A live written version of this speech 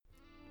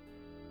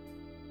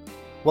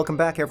Welcome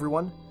back,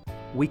 everyone.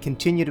 We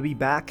continue to be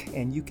back,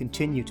 and you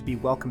continue to be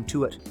welcome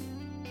to it.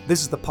 This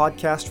is the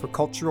podcast for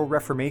Cultural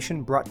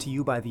Reformation, brought to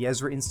you by the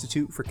Ezra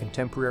Institute for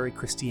Contemporary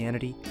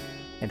Christianity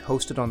and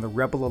hosted on the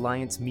Rebel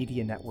Alliance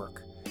Media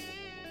Network.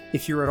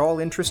 If you're at all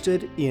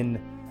interested in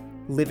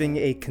living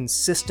a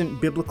consistent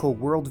biblical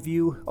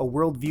worldview, a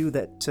worldview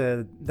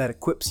that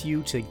equips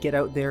you to get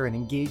out there and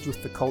engage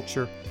with the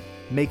culture,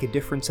 make a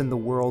difference in the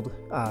world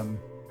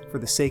for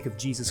the sake of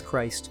Jesus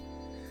Christ,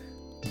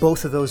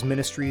 both of those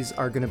ministries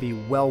are going to be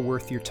well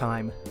worth your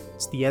time.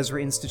 It's the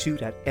Ezra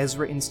Institute at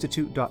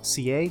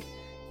ezrainstitute.ca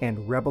and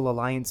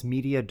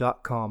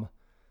rebelalliancemedia.com.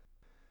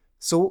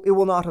 So it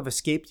will not have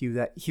escaped you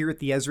that here at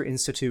the Ezra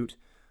Institute,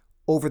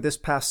 over this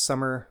past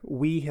summer,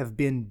 we have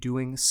been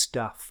doing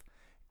stuff.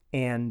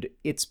 And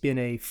it's been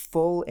a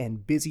full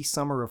and busy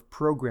summer of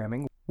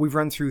programming. We've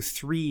run through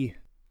 3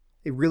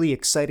 really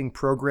exciting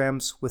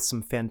programs with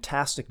some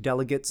fantastic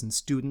delegates and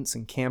students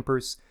and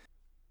campers.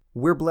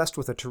 We're blessed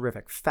with a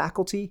terrific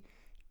faculty,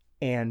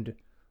 and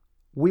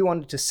we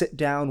wanted to sit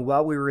down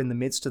while we were in the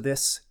midst of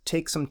this,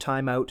 take some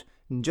time out,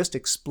 and just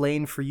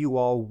explain for you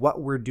all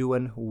what we're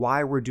doing,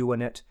 why we're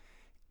doing it,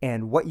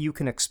 and what you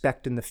can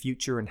expect in the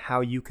future and how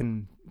you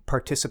can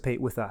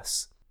participate with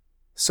us.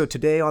 So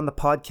today on the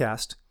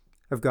podcast,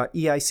 I've got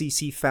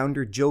EICC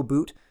founder Joe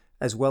Boot,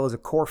 as well as a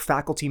core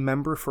faculty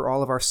member for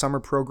all of our summer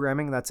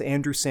programming. That's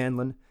Andrew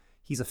Sandlin.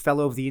 He's a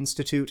fellow of the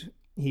Institute.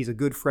 He's a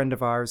good friend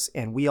of ours,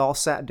 and we all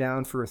sat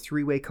down for a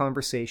 3-way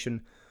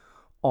conversation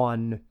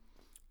on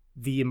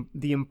the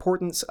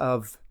importance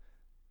of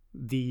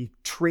the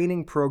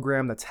training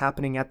program that's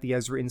happening at the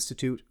Ezra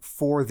Institute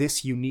for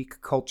this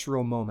unique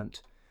cultural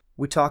moment.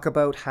 We talk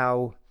about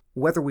how,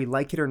 whether we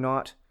like it or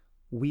not,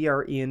 we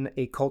are in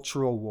a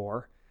cultural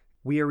war.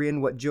 We are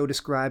in what Joe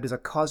described as a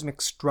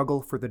cosmic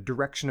struggle for the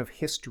direction of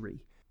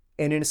history.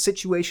 And in a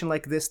situation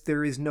like this,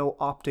 there is no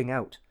opting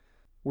out.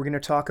 We're going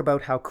to talk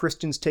about how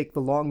Christians take the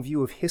long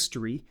view of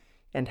history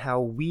and how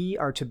we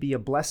are to be a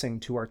blessing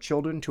to our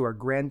children, to our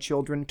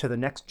grandchildren, to the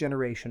next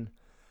generation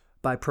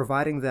by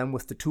providing them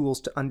with the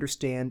tools to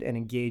understand and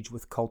engage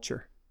with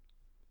culture.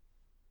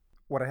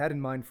 What I had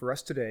in mind for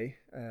us today,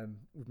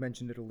 we've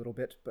mentioned it a little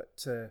bit,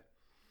 but I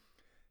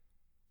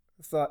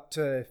thought,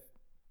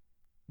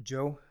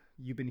 Joe,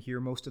 you've been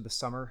here most of the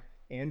summer.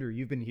 Andrew,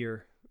 you've been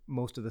here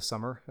most of the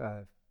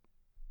summer,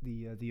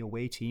 the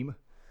away team.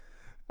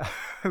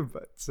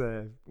 But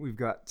we've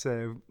got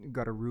a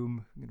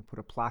room. I'm going to put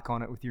a plaque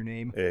on it with your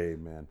name.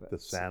 Amen. The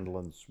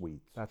Sandlin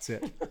Suites. That's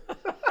it.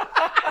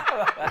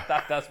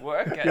 that does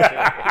work,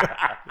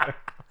 actually.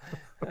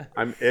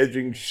 I'm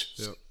edging.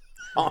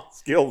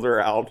 Skills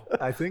are out.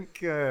 I think,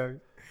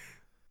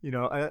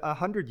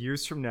 100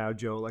 years from now,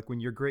 Joe, like when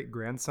your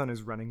great-grandson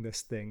is running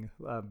this thing,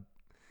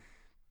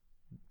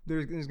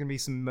 there's going to be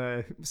some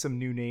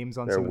new names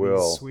on some of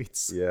these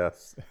suites.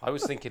 Yes. I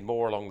was thinking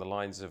more along the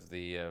lines of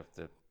the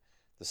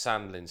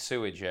Sandlin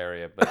sewage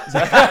area, but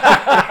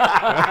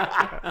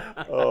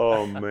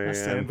oh man,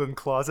 Sandlin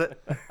closet.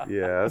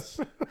 Yes.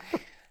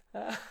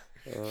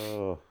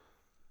 Oh,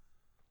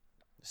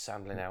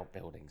 Sandlin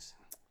outbuildings.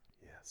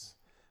 Yes.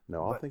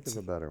 No, I'll think of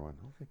a better one.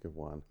 I'll think of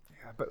one.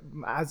 Yeah, but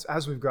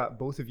as we've got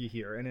both of you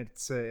here, and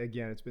it's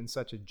again, it's been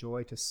such a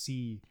joy to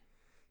see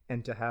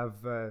and to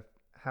have the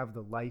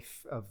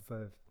life of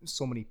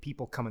so many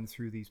people coming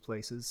through these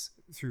places,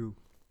 through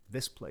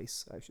this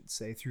place, I should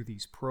say, through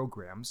these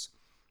programs.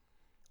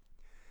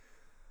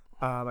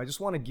 I just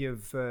want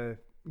to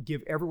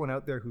give everyone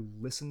out there who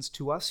listens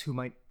to us, who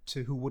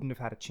wouldn't have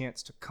had a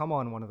chance to come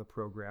on one of the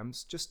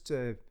programs, just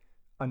an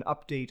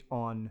update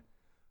on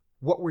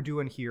what we're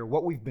doing here,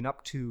 what we've been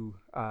up to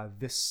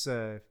this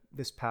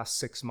past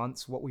 6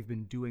 months, what we've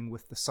been doing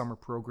with the summer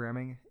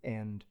programming,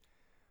 and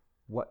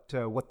what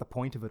the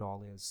point of it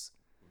all is.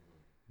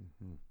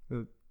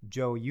 Mm-hmm.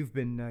 Joe,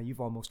 you've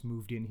almost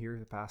moved in here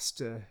the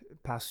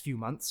past few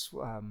months.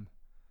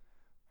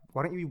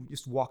 Why don't you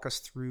just walk us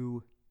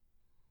through?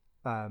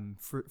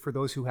 For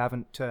those who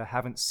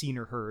haven't seen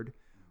or heard,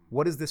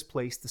 what is this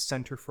place, the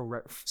Center for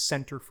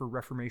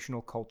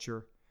Reformational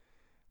Culture,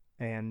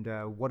 and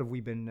what have we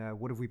been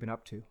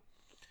up to?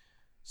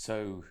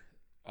 So,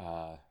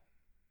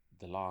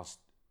 the last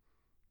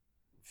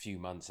few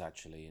months,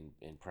 actually,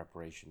 in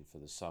preparation for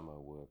the summer,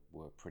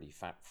 were pretty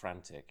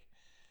frantic.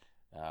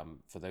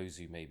 For those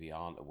who maybe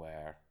aren't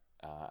aware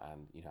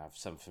and have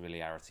some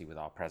familiarity with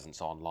our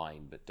presence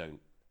online, but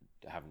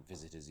haven't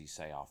visited, as you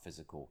say, our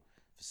physical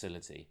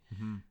facility.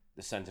 Mm-hmm.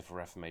 The Center for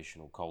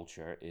Reformational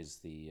Culture is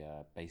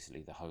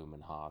basically the home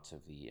and heart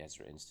of the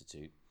Ezra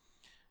Institute,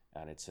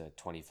 and it's a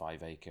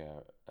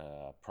 25-acre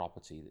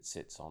property that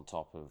sits on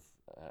top of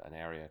an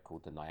area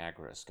called the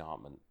Niagara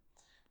Escarpment,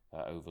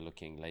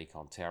 overlooking Lake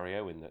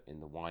Ontario in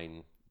the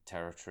wine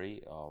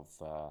territory of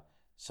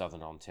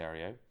southern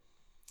Ontario.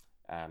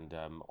 And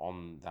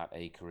on that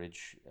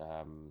acreage,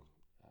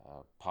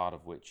 part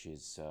of which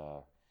is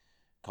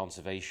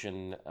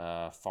conservation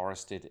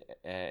forested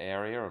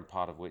area, and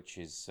part of which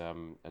is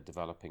a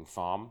developing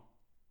farm,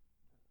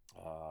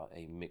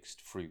 a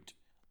mixed fruit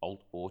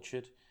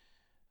orchard,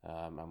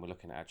 and we're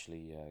looking at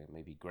actually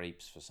maybe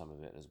grapes for some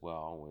of it as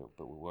well.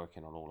 But we're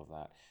working on all of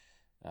that.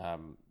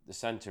 The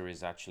centre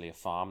is actually a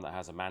farm that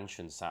has a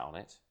mansion sat on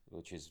it,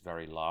 which is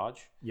very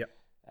large. Yep.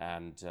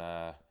 And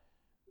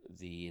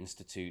the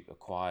Institute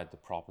acquired the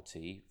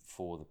property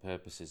for the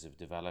purposes of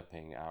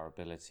developing our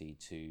ability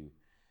to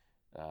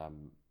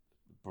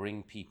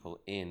bring people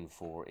in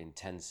for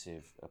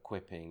intensive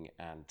equipping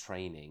and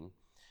training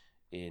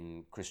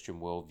in Christian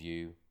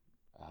worldview,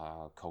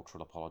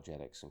 cultural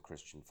apologetics, and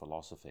Christian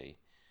philosophy.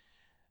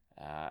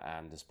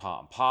 And as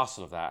part and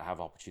parcel of that, have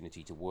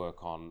opportunity to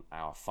work on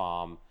our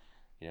farm.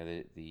 You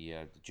know, the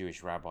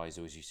Jewish rabbis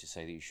always used to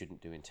say that you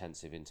shouldn't do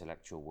intensive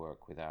intellectual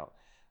work without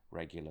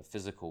regular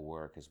physical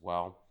work as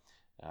well.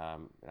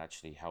 It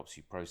actually helps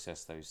you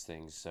process those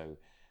things. So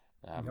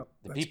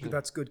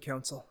that's good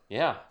counsel.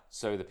 Yeah.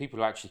 So the people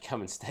who actually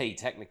come and stay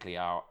technically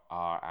are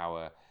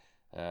our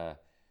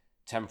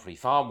temporary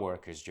farm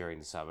workers during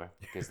the summer,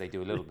 because they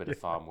do a little bit of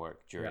farm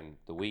work during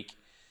the week.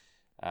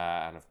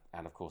 And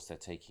of course, they're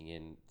taking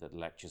in the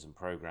lectures and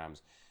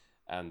programs.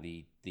 And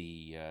the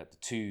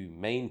two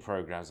main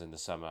programs in the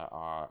summer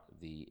are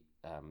the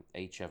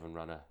H. Evan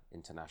Runner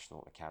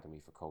International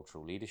Academy for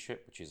Cultural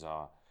Leadership, which is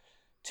our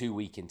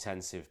 2-week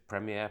intensive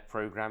premier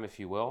program, if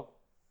you will.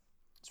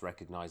 It's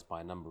recognized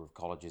by a number of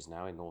colleges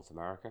now in North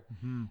America.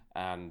 Mm-hmm.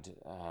 And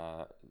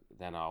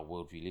then our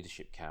Worldview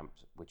Leadership Camp,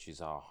 which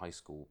is our high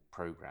school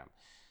program.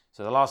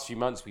 So the last few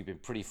months we've been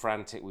pretty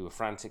frantic. We were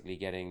frantically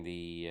getting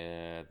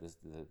the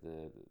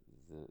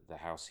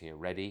house here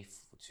ready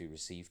to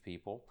receive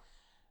people.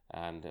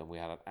 And we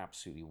had an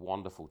absolutely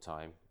wonderful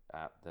time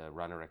at the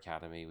Runner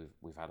Academy.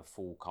 We've had a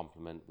full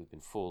complement. We've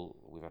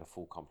had a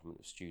full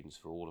complement of students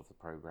for all of the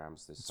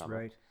programs this summer.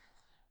 Right.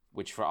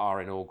 Which for our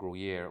inaugural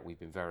year we've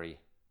been very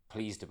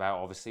pleased about.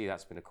 Obviously,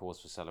 that's been a cause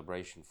for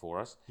celebration for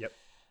us. Yep.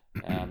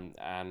 And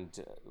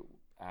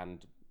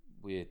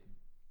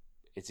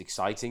it's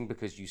exciting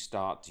because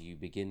you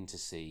begin to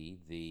see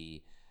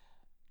the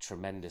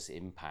tremendous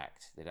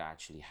impact that it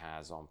actually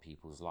has on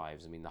people's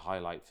lives. I mean, the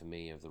highlight for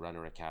me of the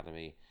Runner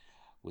Academy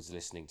was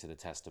listening to the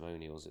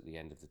testimonials at the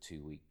end of the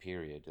 2-week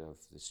period of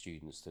the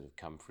students that have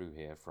come through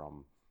here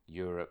from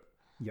Europe,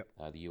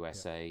 the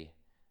USA,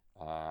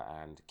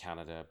 and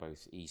Canada,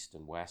 both East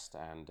and West,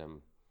 and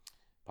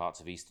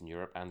parts of Eastern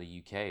Europe and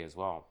the UK as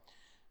well.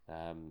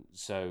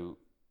 So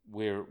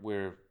we've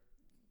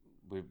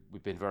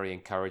been very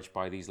encouraged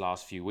by these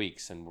last few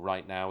weeks, and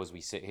right now, as we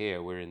sit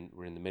here, we're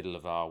in the middle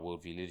of our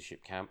Worldview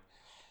Leadership Camp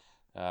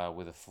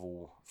with a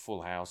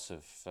full house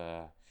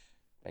of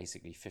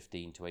basically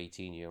 15 to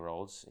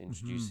 18-year-olds,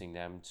 introducing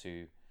them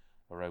to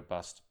a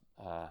robust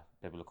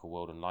biblical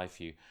world and life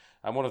view.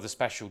 And one of the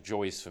special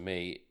joys for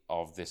me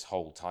of this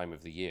whole time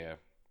of the year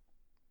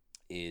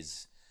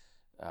is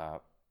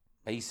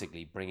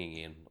basically bringing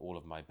in all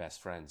of my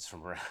best friends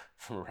from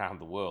around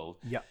the world,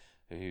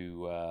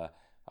 who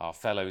are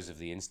fellows of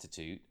the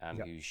Institute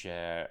and who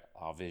share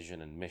our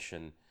vision and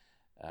mission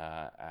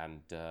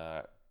and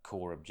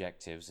core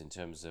objectives in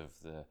terms of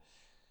the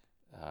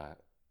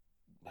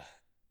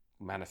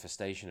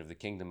manifestation of the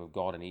kingdom of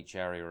God in each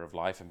area of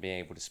life, and being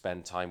able to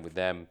spend time with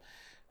them,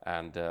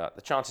 and the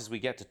chances we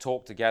get to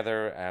talk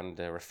together and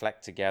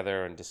reflect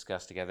together and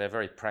discuss together. They're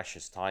very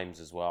precious times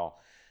as well,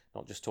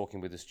 not just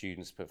talking with the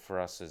students, but for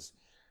us as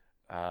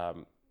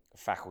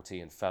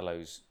faculty and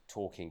fellows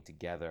talking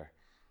together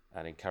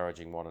and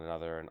encouraging one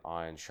another, and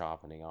iron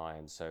sharpening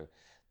iron. So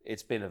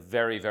it's been a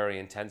very, very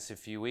intensive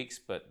few weeks,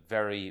 but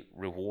very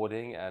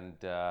rewarding, and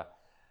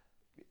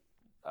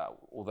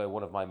although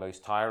one of my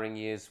most tiring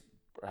years,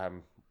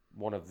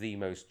 one of the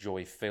most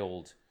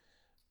joy-filled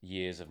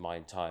years of my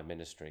entire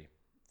ministry,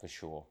 for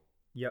sure.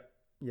 Yep.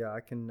 Yeah, I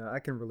can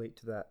relate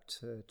to that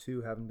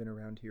too, having been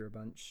around here a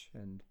bunch.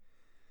 And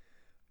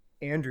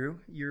Andrew,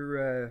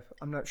 you're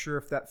I'm not sure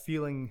if that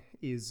feeling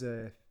is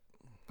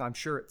I'm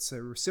sure it's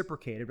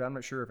reciprocated, but I'm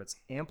not sure if it's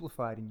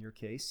amplified in your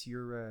case.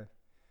 You're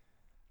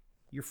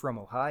from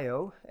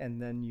Ohio,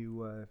 and then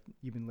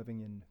you've been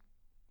living in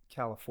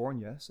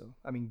California, so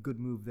I mean, good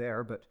move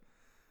there. But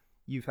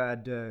we've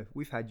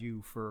had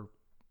you for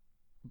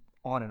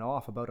on and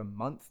off about a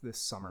month this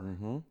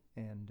summer,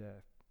 and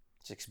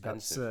it's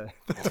expensive.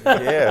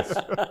 Yes.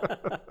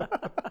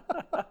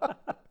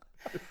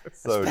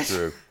 So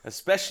true.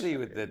 Especially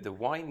with the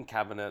wine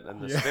cabinet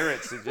and the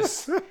spirits. It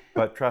just.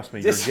 But trust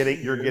me,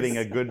 you're getting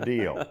a good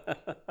deal.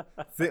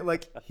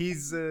 Like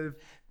he's,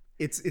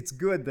 it's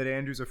good that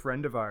Andrew's a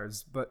friend of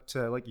ours, but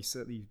like you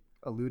said, you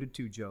alluded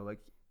to, Joe, like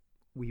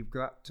we've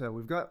got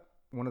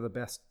one of the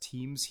best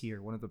teams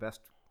here, one of the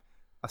best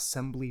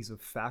assemblies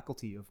of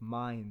faculty, of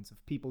minds,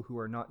 of people who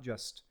are not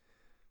just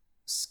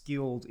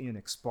skilled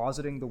in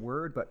expositing the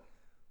word, but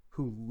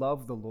who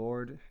love the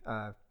Lord,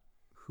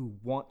 who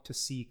want to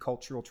see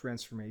cultural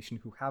transformation,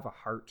 who have a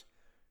heart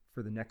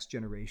for the next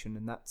generation,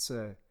 and that's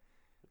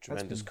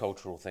tremendous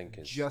cultural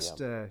thinkers. Just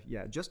a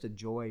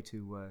joy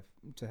to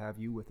have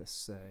you with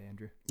us,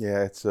 Andrew.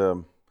 Yeah, it's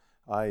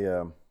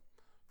I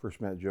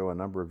first met Joe a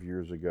number of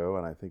years ago,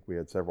 and I think we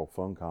had several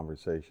phone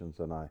conversations,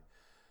 and I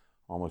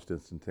almost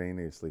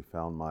instantaneously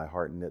found my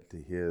heart knit to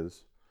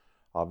his.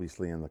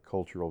 obviously in the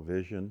cultural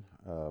vision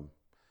of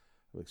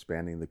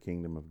expanding the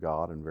kingdom of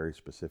God in very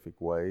specific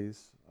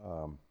ways,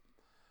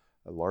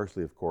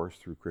 largely, of course,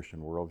 through Christian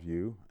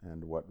worldview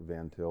and what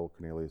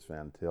Cornelius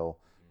Van Til,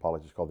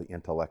 apologists call the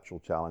intellectual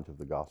challenge of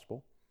the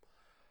gospel.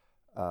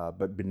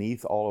 But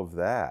beneath all of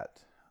that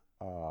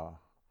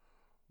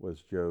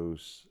was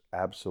Joe's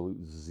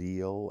absolute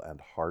zeal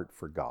and heart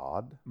for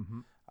God.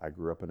 I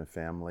grew up in a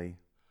family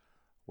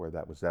where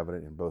that was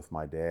evident in both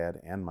my dad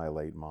and my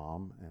late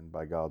mom, and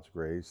by God's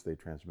grace, they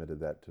transmitted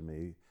that to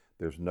me.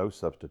 There's no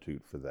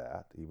substitute for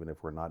that, even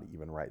if we're not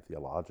even right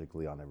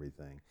theologically on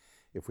everything.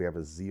 If we have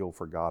a zeal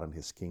for God and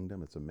His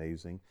kingdom, it's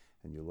amazing.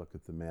 And you look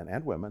at the men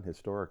and women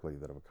historically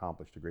that have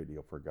accomplished a great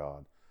deal for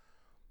God.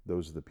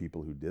 Those are the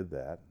people who did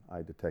that.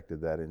 I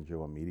detected that in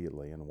Joe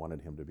immediately and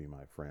wanted him to be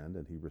my friend,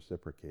 and he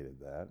reciprocated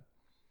that.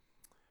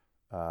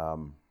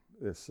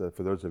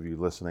 For those of you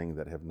listening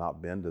that have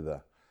not been to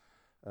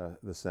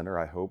the center,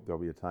 I hope there'll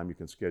be a time you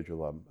can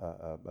schedule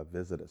a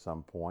visit at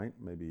some point,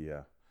 maybe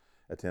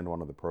attend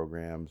one of the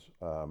programs,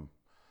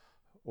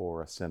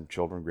 or send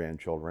children,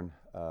 grandchildren,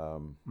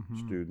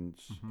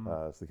 students,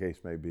 as the case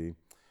may be.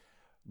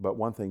 But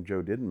one thing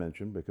Joe didn't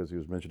mention, because he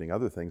was mentioning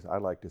other things, I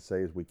like to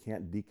say is we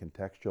can't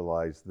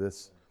decontextualize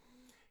this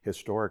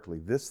historically.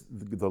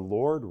 The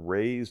Lord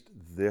raised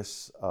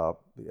this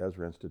up, the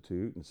Ezra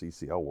Institute and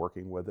CCL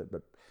working with it,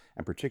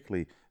 and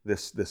particularly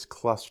this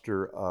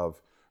cluster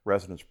of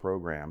residence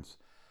programs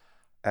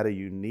at a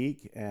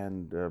unique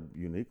and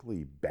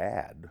uniquely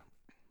bad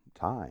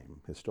time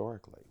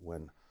historically,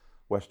 when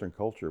Western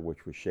culture,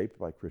 which was shaped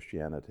by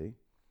Christianity,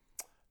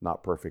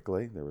 not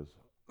perfectly, there was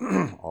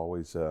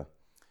always a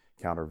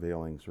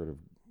countervailing sort of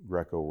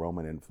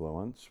Greco-Roman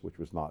influence, which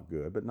was not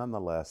good, but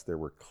nonetheless there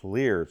were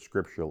clear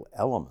scriptural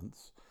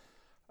elements.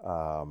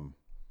 And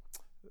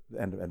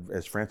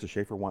as Francis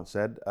Schaeffer once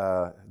said,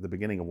 the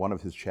beginning of one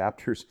of his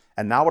chapters,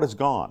 and now it is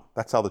gone.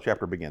 That's how the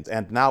chapter begins.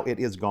 And now it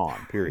is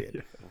gone,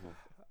 period.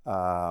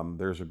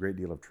 There's a great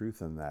deal of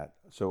truth in that.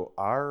 So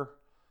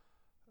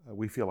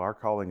we feel our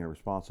calling and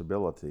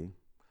responsibility,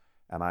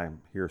 and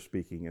I'm here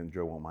speaking, and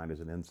Joe won't mind,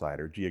 as an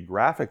insider,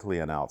 geographically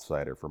an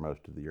outsider for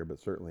most of the year, but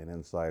certainly an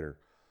insider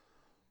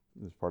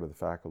as part of the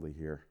faculty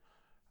here,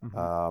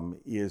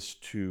 is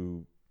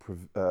to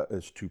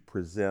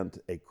present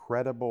a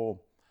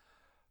credible,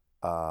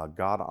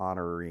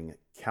 God-honoring,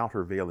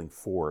 countervailing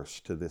force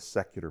to this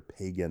secular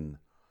pagan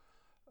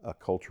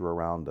culture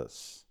around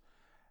us.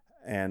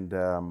 And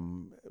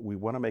we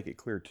want to make it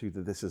clear, too,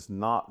 that this is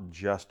not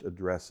just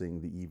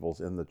addressing the evils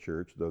in the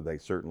church, though they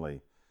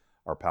certainly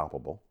are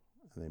palpable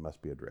and they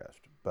must be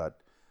addressed, but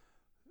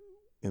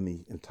in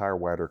the entire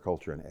wider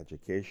culture, in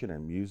education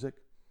and music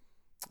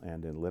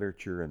and in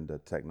literature and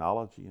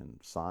technology and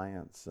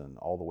science and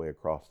all the way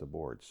across the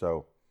board.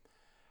 So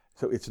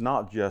it's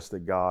not just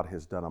that God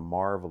has done a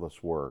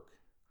marvelous work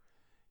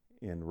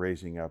in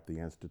raising up the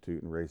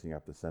Institute and raising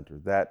up the center.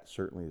 That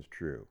certainly is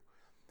true.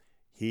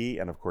 He,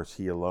 and of course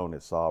He alone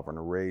is sovereign,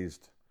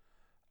 raised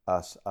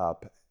us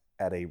up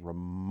at a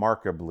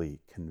remarkably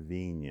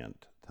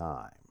convenient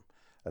time,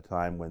 a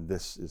time when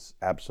this is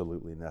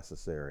absolutely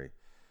necessary.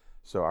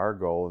 So our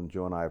goal, and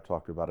Joe and I have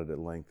talked about it at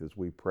length, is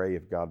we pray,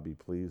 if God be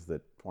pleased,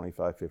 that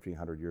 25, 50,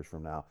 100 years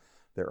from now,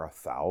 there are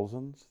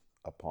thousands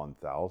upon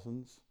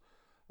thousands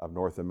of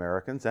North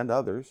Americans and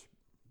others,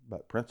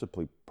 but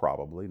principally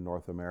probably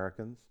North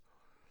Americans,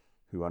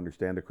 who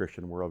understand a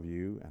Christian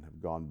worldview and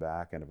have gone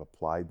back and have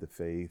applied the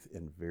faith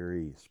in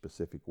very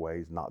specific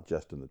ways, not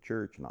just in the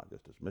church, not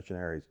just as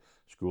missionaries,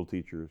 school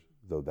teachers,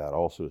 though that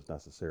also is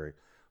necessary,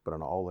 but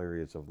in all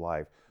areas of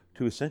life,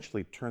 to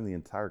essentially turn the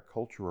entire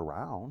culture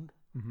around.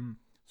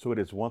 So it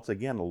is once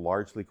again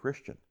largely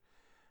Christian.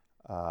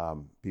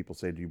 People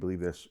say, do you believe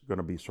there's going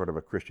to be sort of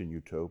a Christian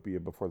utopia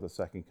before the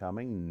second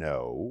coming?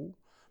 No,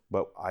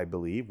 but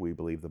we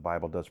believe the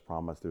Bible does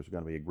promise there's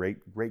going to be a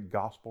great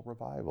gospel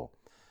revival,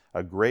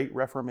 a great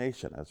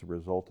reformation as a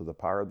result of the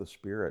power of the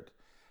Spirit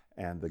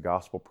and the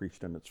gospel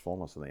preached in its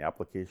fullness and the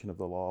application of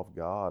the law of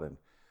God and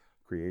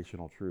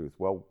creational truth.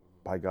 Well,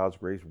 by God's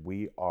grace,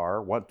 we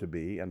want to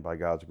be, and by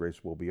God's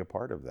grace, we'll be a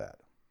part of that.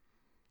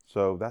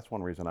 So that's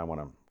one reason I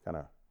want to kind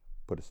of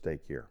put a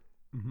stake here.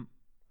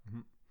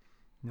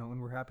 No,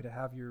 and we're happy to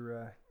have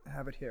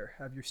have it here.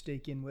 Have your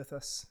stake in with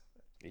us.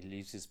 He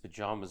leaves his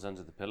pajamas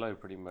under the pillow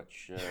pretty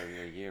much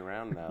year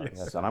round now.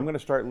 Yes, and I'm going to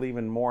start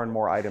leaving more and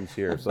more items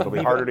here, so it'll be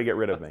harder to get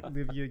rid of me.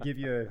 Give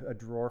you a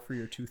drawer for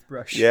your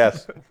toothbrush.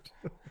 Yes.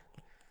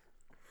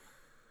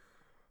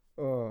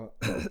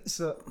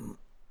 So,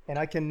 and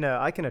I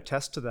can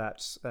attest to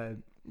that.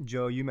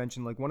 Joe, you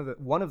mentioned like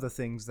one of the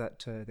things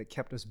that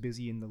kept us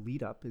busy in the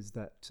lead up is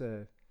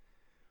that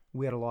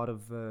we had a lot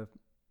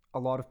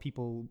of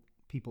people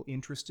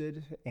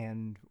interested,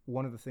 and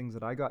one of the things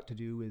that I got to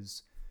do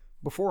is,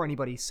 before any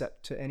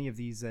of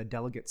these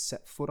delegates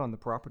set foot on the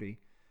property,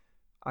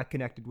 I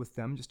connected with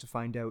them just to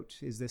find out,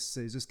 is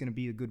this going to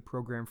be a good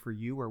program for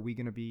you? Are we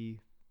going to be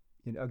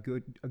a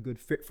good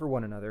fit for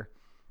one another?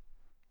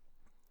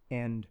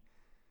 And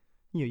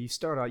you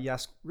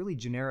ask really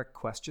generic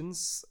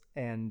questions,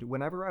 and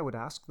whenever I would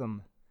ask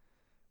them,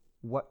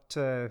 why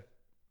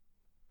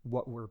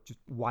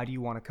do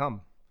you want to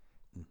come?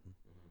 Mhm.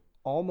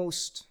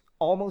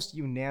 Almost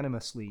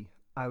unanimously,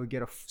 I would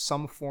get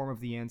some form of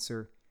the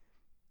answer,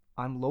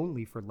 I'm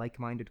lonely for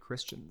like-minded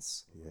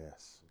Christians.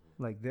 Yes.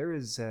 Like there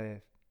is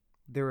a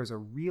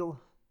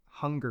real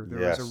hunger.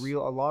 Yes. A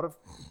lot of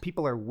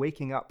people are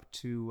waking up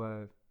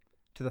to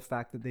the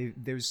fact that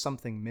there's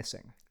something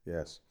missing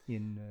Yes.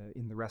 in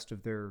the rest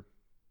of their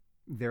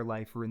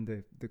life, or in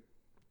the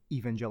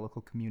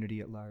evangelical community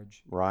at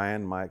large.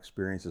 Ryan, my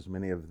experience is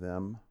many of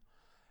them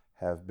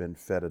have been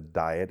fed a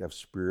diet of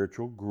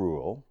spiritual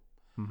gruel,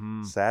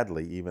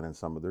 sadly, even in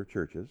some of their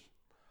churches,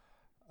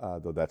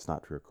 though that's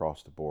not true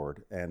across the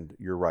board. And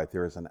you're right,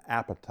 there is an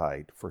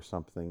appetite for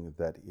something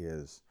that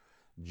is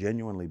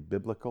genuinely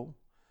biblical,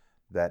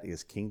 that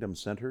is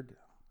kingdom-centered,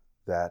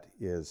 that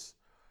is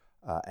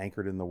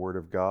anchored in the Word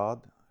of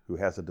God, who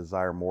has a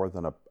desire more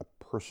than a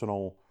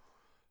personal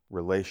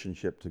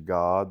relationship to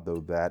God,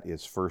 though that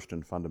is first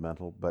and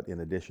fundamental. But in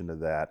addition to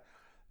that,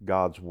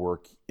 God's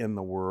work in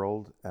the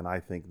world, and I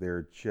think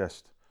they're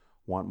just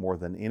want more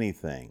than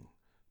anything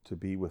to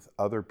be with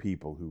other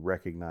people who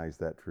recognize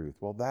that truth.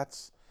 Well,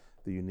 that's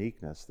the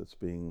uniqueness that's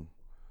being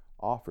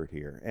offered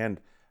here. And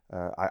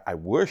I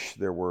wish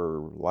there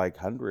were like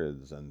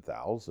hundreds and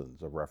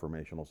thousands of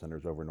reformational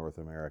centers over North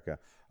America.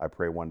 I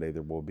pray one day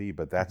there will be,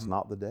 but that's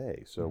not the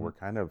day. So we're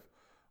kind of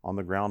on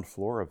the ground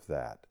floor of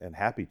that, and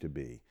happy to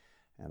be.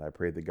 And I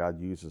pray that God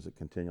uses it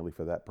continually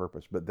for that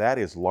purpose. But that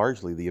is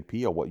largely the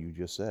appeal, what you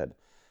just said.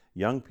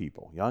 Young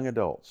people, young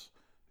adults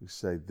who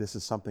say, this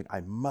is something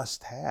I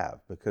must have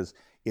because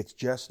it's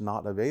just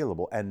not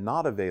available, and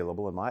not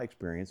available, in my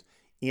experience,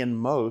 in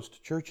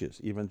most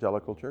churches,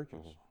 evangelical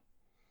churches.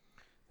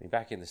 I mean,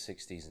 back in the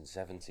 60s and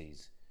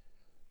 70s,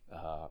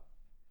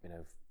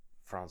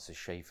 Francis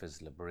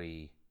Schaeffer's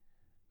L'Abri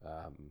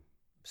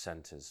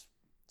centers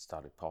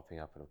started popping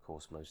up, and of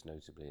course, most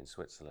notably in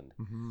Switzerland.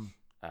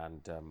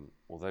 And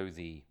although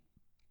the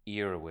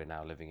era we're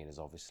now living in is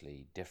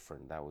obviously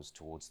different, that was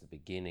towards the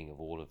beginning of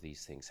all of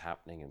these things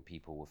happening, and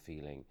people were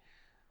feeling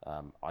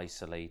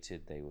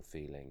isolated. They were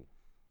feeling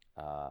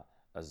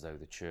as though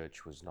the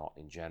church was not,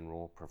 in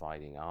general,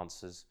 providing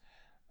answers.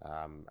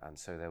 And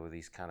so there were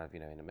these kind of,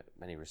 in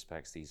many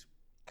respects, these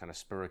kind of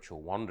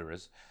spiritual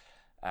wanderers.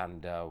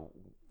 And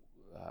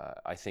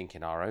I think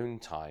in our own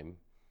time,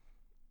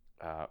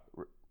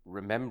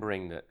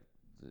 remembering that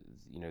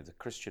the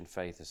Christian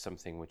faith is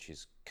something which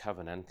is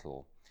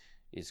covenantal,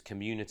 is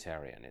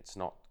communitarian. It's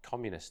not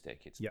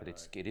communistic.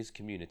 It is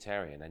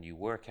communitarian, and you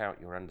work out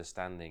your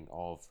understanding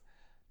of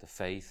the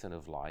faith and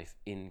of life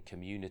in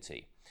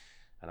community.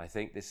 And I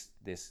think this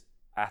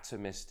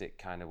atomistic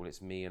kind of, well,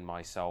 it's me and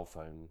my cell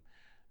phone,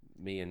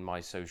 me and my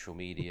social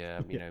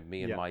media,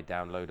 me and my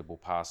downloadable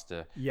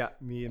pastor.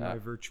 Me and my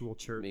virtual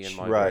church. Me and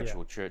my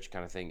virtual church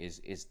kind of thing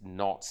is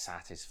not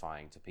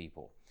satisfying to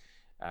people.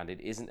 And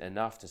it isn't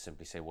enough to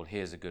simply say, well,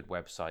 here's a good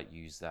website,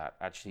 use that.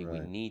 Actually, we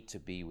need to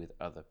be with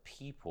other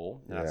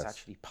people. And that's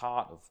actually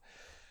part of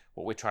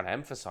what we're trying to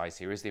emphasize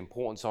here, is the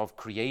importance of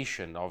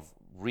creation, of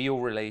real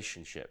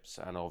relationships,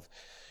 and of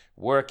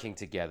working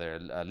together,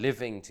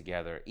 living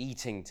together,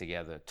 eating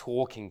together,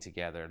 talking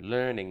together,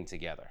 learning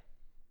together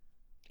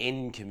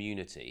in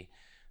community.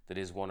 That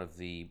is one of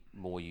the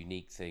more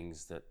unique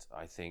things that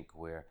I think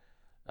we're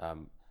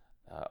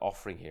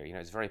offering here.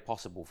 It's very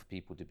possible for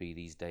people to be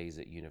these days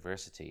at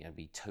university and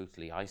be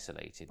totally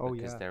isolated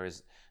because there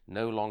is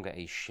no longer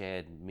a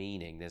shared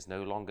meaning. There's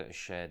no longer a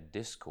shared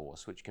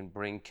discourse which can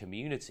bring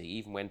community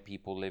even when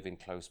people live in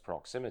close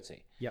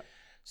proximity.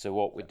 So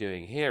what we're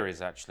doing here is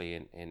actually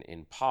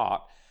in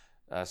part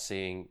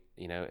seeing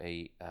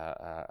a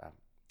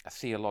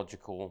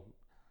theological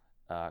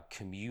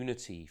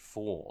community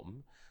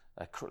form,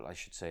 I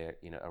should say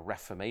a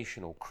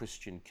reformational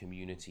Christian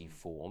community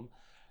form,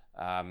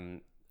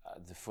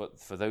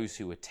 for those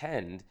who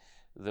attend,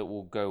 that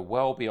will go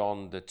well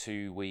beyond the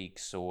 2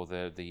 weeks or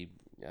that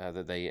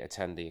they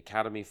attend the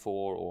academy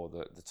for, or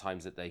the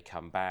times that they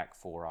come back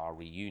for our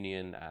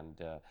reunion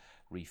and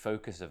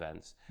refocus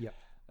events.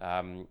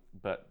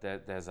 But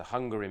there's a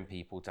hunger in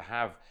people to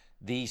have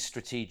these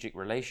strategic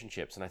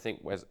relationships. And I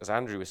think, as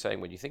Andrew was saying,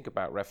 when you think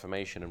about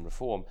Reformation and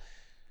Reform,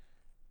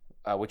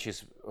 which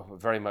is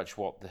very much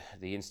what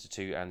the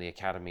Institute and the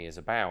Academy is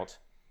about,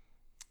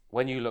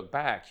 when you look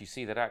back, you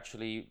see that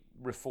actually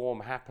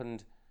Reform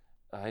happened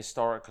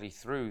historically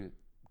through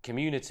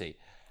community.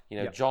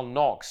 John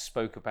Knox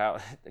spoke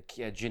about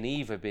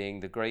Geneva being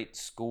the great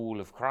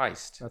school of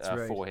Christ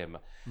for him.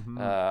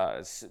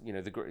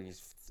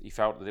 He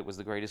felt that it was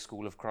the greatest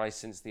school of Christ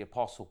since the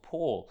Apostle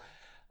Paul.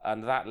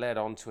 And that led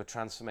on to a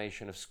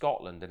transformation of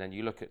Scotland. And then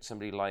you look at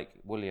somebody like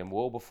William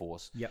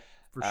Wilberforce.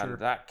 And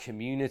that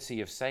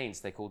community of saints,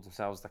 they called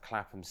themselves the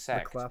Clapham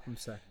Sect.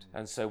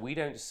 And so we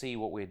don't see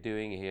what we're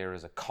doing here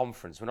as a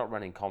conference. We're not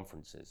running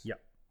conferences.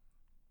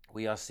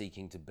 We are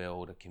seeking to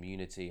build a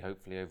community,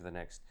 hopefully over the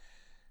next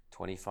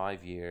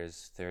 25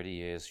 years, 30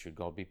 years, should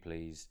God be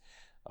pleased,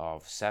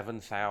 of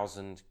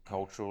 7,000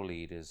 cultural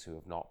leaders who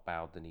have not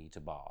bowed the knee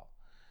to Baal,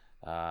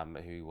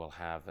 who will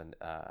have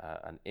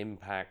an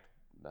impact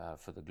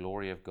for the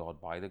glory of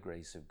God, by the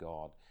grace of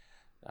God,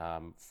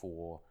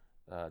 for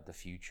the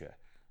future.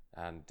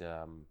 And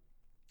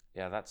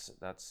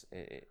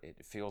it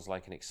feels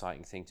like an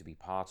exciting thing to be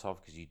part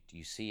of, because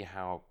you see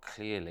how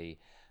clearly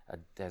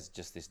there's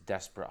just this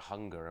desperate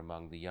hunger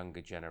among the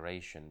younger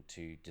generation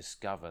to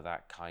discover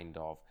that kind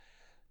of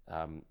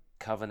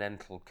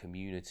covenantal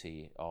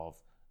community of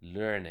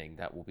learning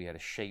that will be able to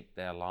shape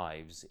their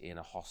lives in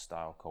a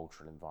hostile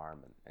cultural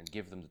environment and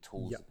give them the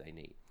tools that they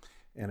need.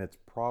 And it's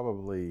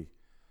probably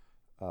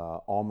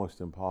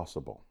almost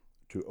impossible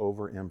to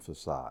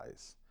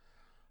overemphasize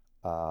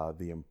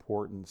the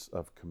importance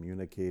of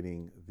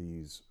communicating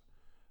these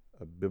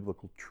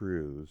biblical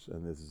truths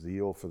and this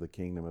zeal for the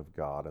kingdom of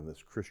God and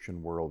this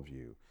Christian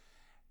worldview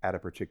at a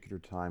particular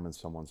time in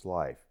someone's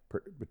life.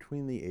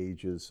 Between the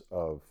ages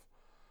of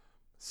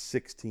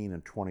 16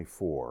 and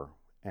 24,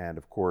 and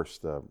of course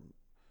the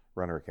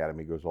Runner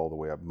Academy goes all the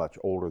way up much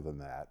older than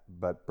that,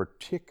 but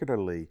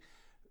particularly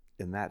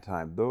in that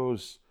time,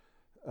 those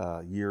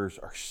years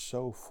are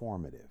so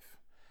formative.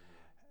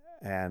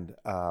 And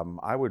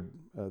I would,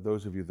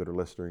 those of you that are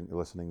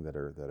listening that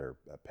are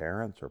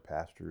parents or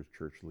pastors,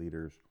 church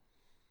leaders,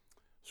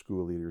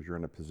 school leaders, you're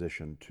in a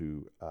position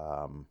to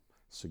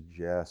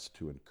suggest,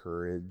 to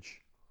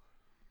encourage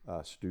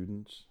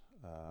students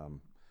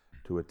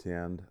to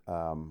attend.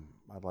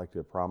 I'd like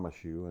to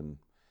promise you, and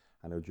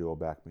I know Joe will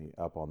back me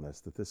up on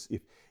this, that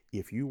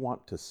if you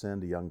want to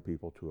send young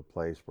people to a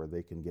place where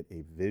they can get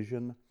a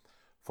vision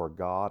for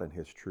God and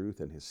His truth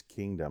and His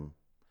kingdom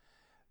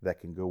that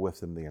can go with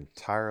them the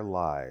entire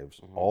lives,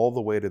 all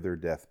the way to their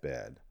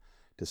deathbed,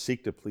 to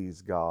seek to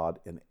please God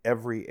in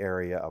every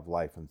area of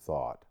life and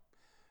thought,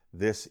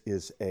 this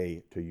is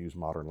to use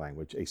modern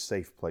language, a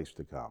safe place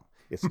to come.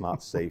 It's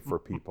not safe for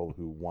people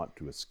who want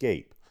to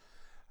escape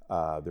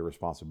their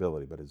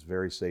responsibility, but it's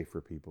very safe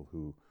for people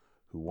who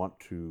want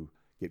to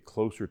get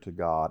closer to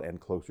God and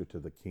closer to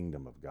the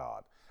kingdom of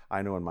God.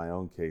 I know in my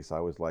own case,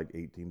 I was like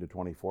 18 to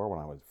 24 when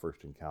I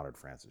first encountered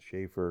Francis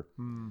Schaeffer,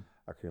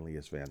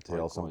 Cornelius Van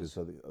Til, some of these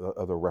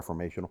other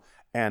Reformational.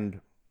 And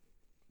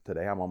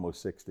today I'm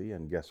almost 60,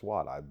 and guess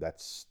what?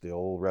 That's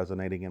still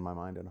resonating in my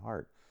mind and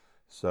heart.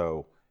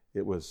 So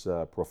it was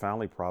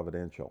profoundly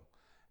providential.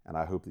 And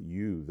I hope that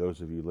you,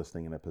 those of you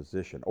listening in a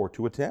position, or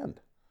to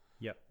attend,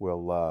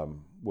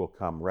 will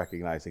come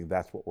recognizing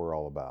that's what we're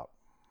all about.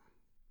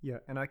 Yeah,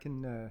 and I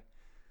can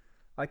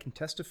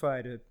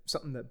testify to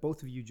something that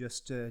both of you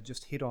just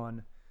hit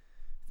on.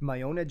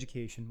 My own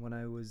education, when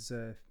I was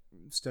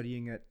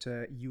studying at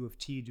U of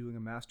T, doing a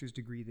master's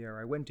degree there,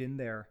 I went in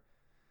there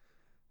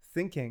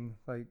thinking,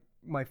 like,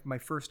 my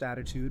first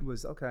attitude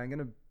was, okay, I'm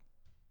going to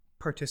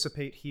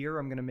participate here.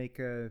 I'm going to make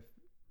an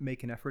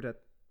effort at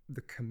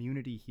the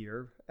community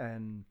here,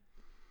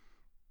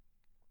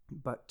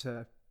 but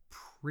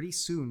pretty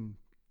soon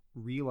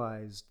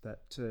realized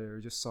that, or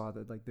just saw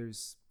that, like,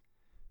 there's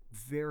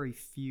very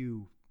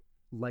few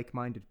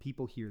like-minded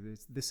people here.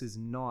 This is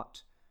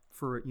not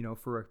for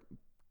a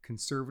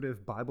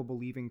conservative,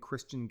 Bible-believing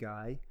Christian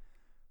guy.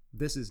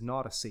 This is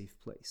not a safe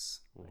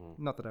place.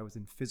 Not that I was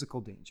in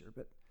physical danger,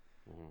 but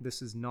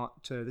this is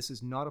not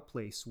a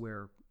place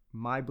where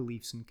my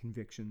beliefs and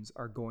convictions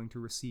are going to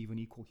receive an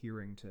equal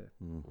hearing to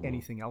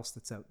anything else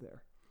that's out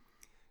there.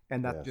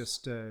 And that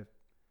just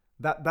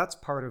that's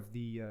part of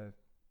the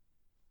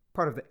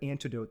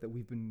antidote that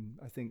we've been,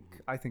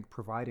 I think,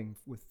 providing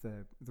with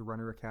the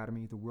Runner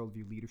Academy, the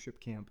Worldview Leadership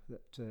Camp.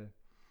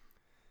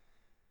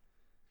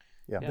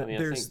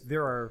 There's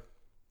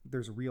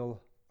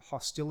real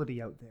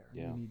hostility out there.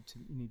 Yeah. You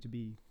need to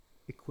be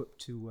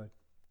equipped to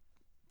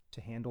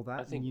handle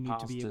that, I think and you need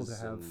to be able to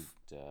have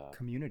and,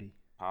 community.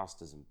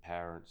 Pastors and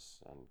parents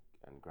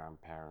and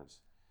grandparents,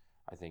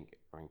 I think,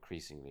 are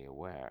increasingly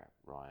aware,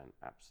 Ryan,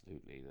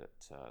 absolutely,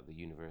 that the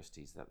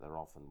universities that they're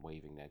often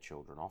waving their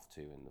children off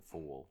to in the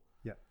fall,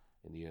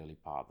 in the early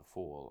part of the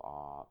fall,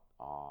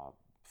 are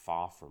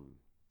far from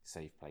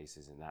safe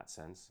places in that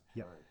sense,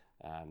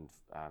 and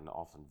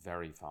often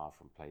very far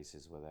from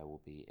places where there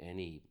will be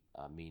any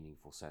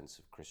meaningful sense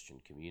of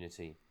Christian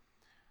community.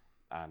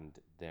 And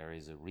there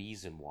is a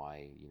reason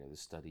why, the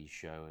studies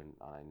show, and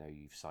I know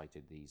you've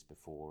cited these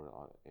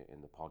before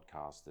in the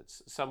podcast, that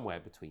somewhere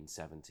between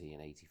 70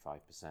 and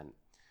 85%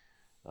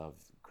 of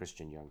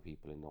Christian young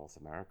people in North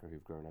America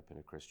who've grown up in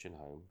a Christian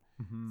home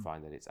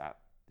find that it's at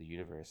the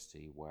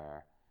university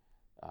where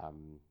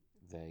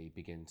they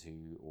begin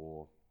to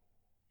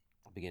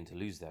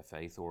lose their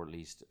faith, or at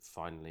least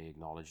finally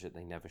acknowledge that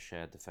they never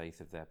shared the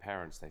faith of their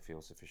parents. They feel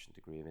a sufficient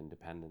degree of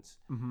independence.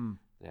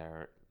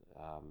 They're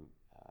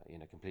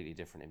in a completely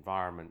different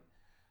environment,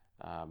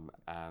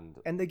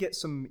 and they get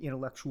some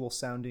intellectual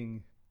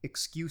sounding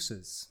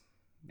excuses.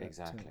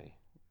 Exactly.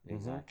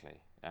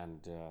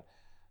 And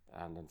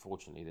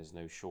unfortunately, there's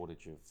no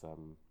shortage of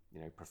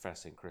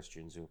professing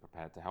Christians who are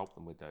prepared to help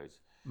them with those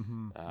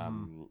in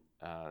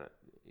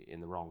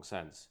the wrong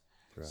sense.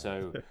 Right.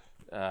 So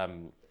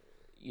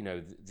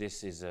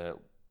this is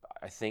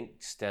I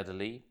think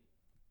steadily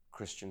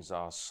Christians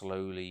are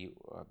slowly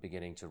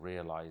beginning to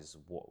realize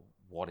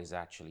what is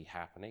actually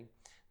happening.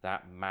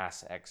 that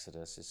mass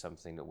exodus is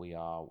something that we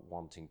are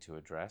wanting to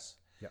address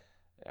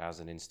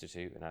as an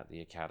institute and at the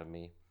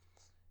academy.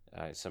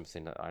 It's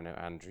something that I know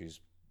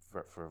Andrew's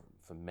for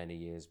many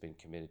years been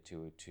committed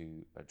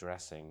to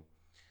addressing.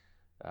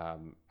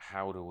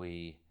 How do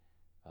we,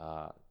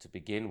 to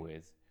begin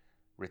with,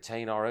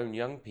 retain our own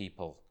young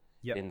people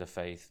in the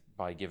faith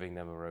by giving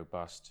them a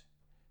robust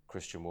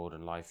Christian world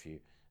and life view?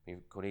 I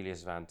mean,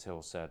 Cornelius Van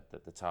Til said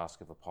that the task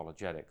of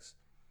apologetics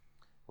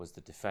was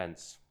the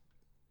defense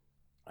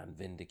and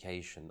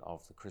vindication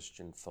of the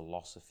Christian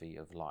philosophy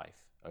of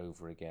life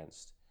over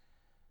against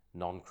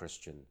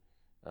non-Christian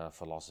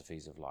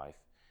philosophies of life.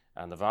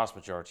 And the vast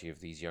majority of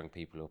these young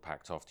people who are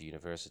packed off to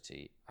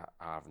university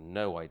have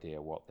no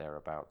idea what they're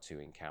about to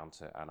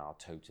encounter and are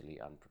totally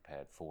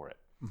unprepared for it.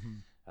 Mm-hmm.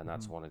 And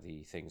that's one of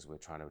the things we're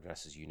trying to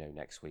address. As you know,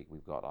 next week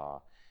we've got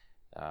our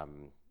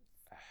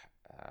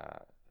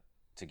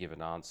to give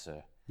an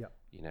answer,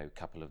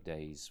 couple of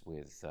days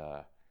with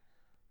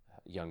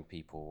young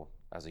people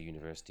as a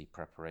university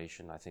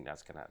preparation. I think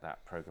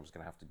that program's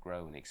going to have to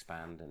grow and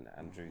expand, and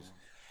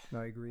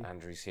I agree.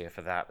 Andrew's here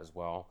for that as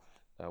well,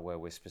 where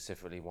we're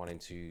specifically wanting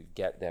to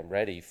get them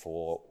ready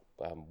for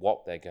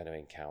what they're going to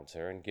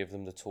encounter and give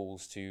them the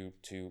tools to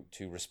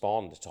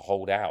respond, to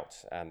hold out,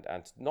 and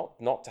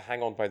not to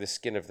hang on by the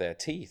skin of their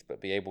teeth,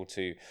 but be able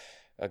to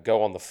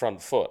go on the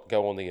front foot,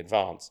 go on the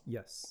advance.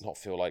 Yes. Not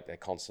feel like they're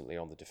constantly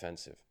on the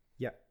defensive.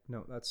 Yeah.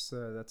 No, that's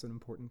an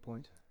important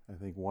point. I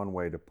think one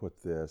way to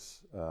put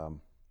this in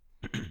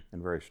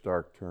very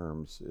stark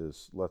terms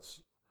is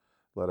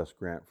let us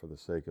grant, for the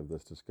sake of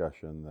this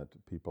discussion, that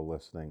people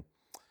listening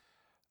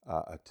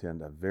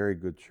attend a very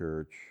good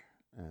church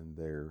and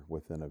they're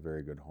within a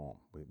very good home.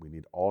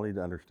 We all need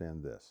to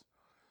understand this.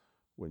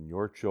 When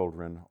your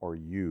children or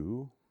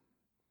you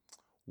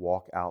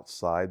walk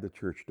outside the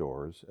church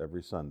doors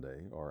every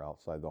Sunday or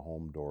outside the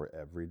home door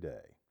every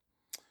day,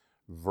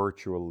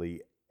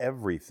 virtually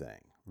everything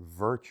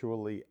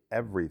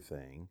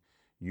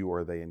you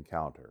or they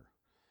encounter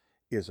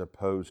is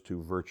opposed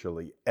to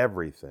virtually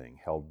everything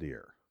held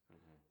dear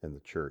in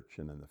the church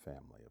and in the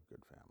family of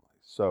good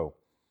families. So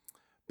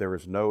there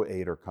is no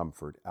aid or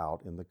comfort out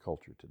in the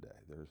culture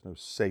today. There is no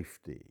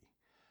safety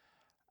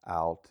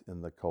out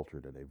in the culture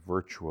today,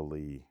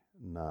 virtually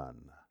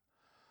none.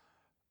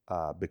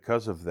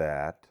 Because of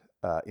that,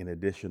 in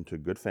addition to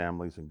good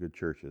families and good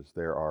churches,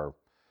 there are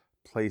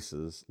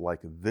places like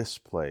this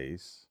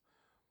place,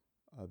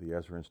 the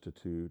Ezra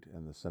Institute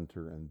and the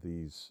Center, and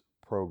these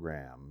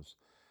programs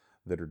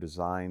that are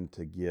designed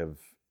to give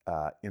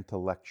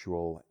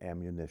intellectual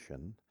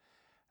ammunition.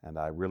 And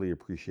I really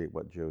appreciate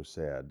what Joe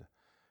said,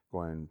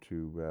 going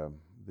to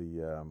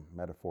the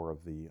metaphor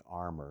of the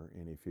armor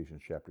in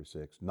Ephesians chapter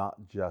 6, not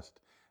just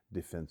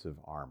defensive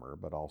armor,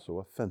 but also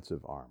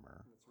offensive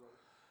armor. That's right.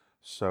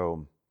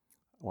 So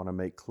I want to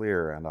make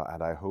clear, and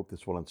I hope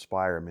this will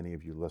inspire many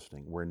of you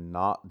listening, we're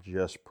not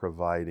just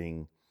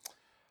providing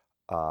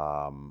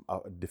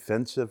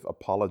defensive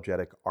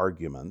apologetic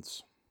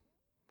arguments,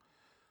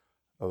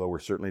 although we're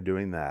certainly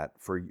doing that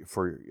for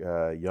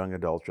young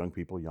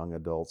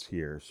adults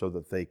here, so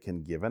that they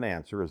can give an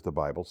answer as the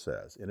Bible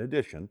says. In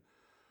addition,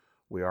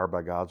 we are,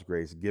 by God's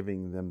grace,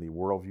 giving them the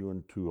worldview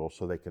and tools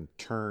so they can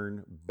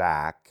turn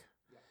back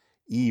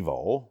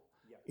evil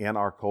in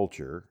our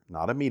culture,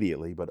 not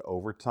immediately, but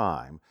over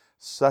time,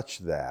 such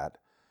that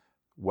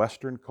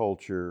Western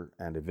culture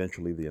and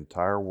eventually the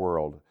entire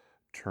world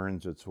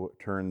turns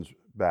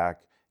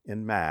back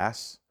en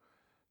masse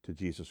to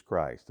Jesus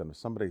Christ. And if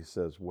somebody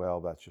says, well,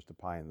 that's just a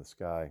pie in the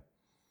sky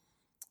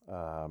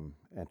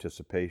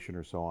anticipation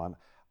or so on,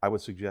 I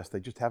would suggest they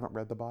just haven't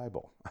read the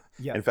Bible.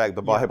 Yeah. In fact,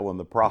 the Bible and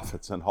the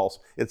prophets and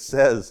all, it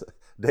says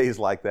days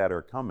like that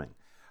are coming.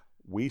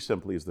 We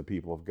simply, as the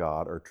people of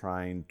God, are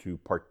trying to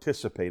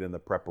participate in the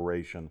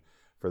preparation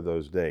for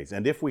those days.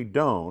 And if we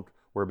don't,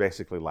 we're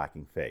basically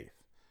lacking faith.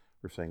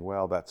 We're saying,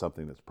 well, that's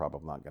something that's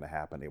probably not going to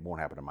happen. It won't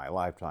happen in my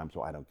lifetime,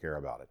 so I don't care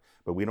about it.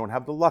 But we don't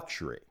have the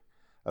luxury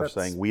of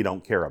saying we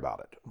don't care about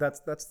it.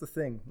 That's the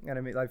thing. And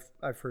I mean,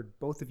 I've heard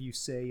both of you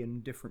say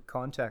in different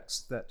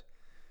contexts that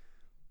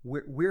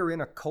we're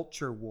in a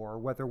culture war,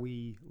 whether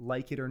we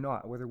like it or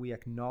not, whether we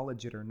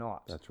acknowledge it or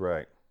not. That's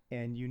right.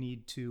 And you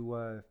need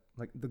to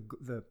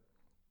the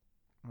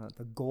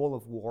goal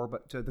of war,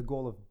 but the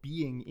goal of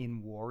being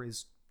in war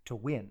is to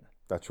win.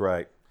 That's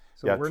right.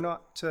 So we're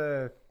not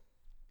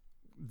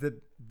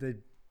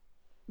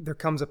there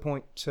comes a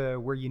point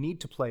where you need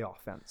to play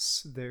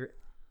offense there.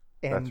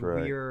 And that's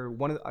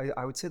right.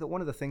 I would say that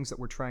one of the things that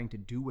we're trying to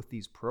do with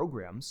these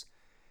programs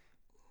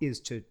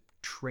is to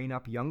train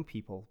up young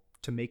people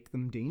to make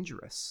them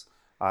dangerous.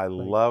 I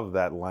love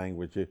that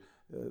language.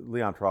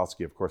 Leon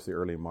Trotsky, of course, the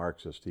early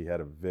Marxist, he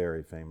had a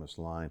very famous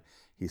line.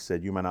 He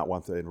said,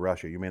 in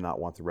Russia, you may not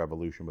want the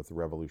revolution, but the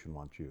revolution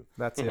wants you.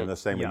 That's it. In the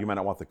same way, you may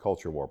not want the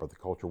culture war, but the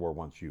culture war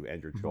wants you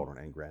and your children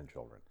and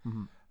grandchildren.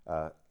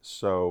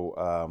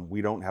 Mm-hmm.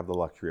 We don't have the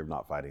luxury of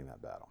not fighting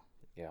that battle.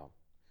 Yeah.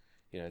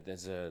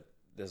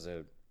 There's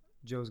a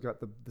Joe's got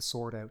the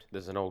sword out.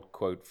 There's an old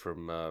quote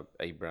from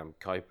Abraham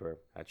Kuyper,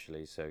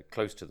 actually, so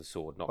close to the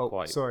sword, not Oh,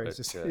 quite. sorry, but,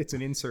 it's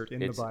an insert in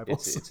the Bible.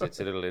 It's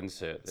a little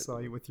insert. Saw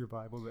you with your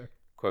Bible there.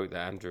 Quote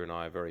that Andrew and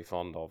I are very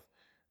fond of,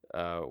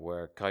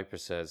 where Kuyper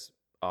says,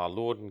 "Our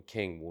Lord and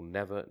King will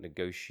never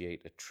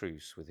negotiate a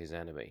truce with his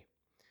enemy,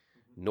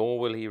 nor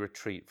will he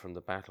retreat from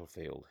the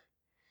battlefield.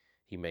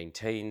 He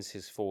maintains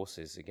his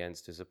forces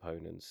against his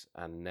opponents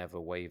and never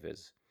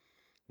wavers.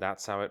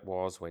 That's how it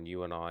was when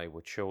you and I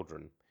were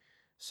children.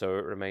 So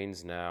it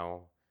remains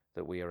now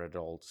that we are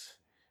adults,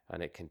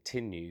 and it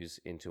continues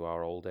into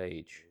our old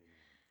age.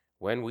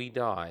 When we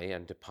die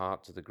and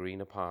depart to the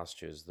greener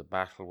pastures, the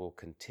battle will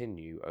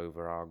continue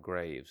over our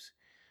graves,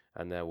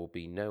 and there will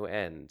be no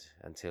end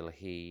until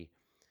he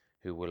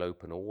who will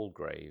open all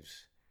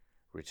graves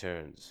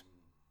returns."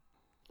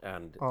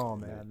 And Oh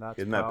man, that's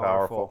Isn't that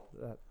powerful.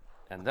 powerful?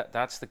 and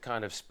that's the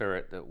kind of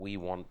spirit that we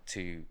want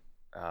to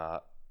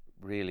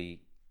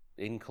really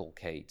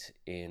inculcate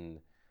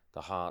in the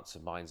hearts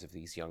and minds of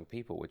these young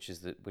people, which is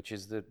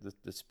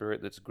the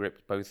spirit that's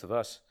gripped both of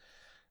us.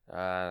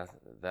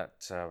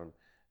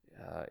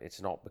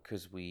 It's not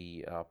because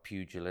we are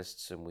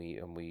pugilists and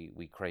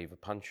we crave a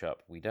punch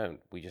up. We don't.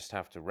 We just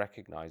have to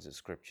recognize that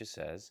Scripture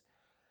says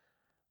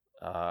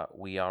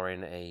we are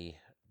in a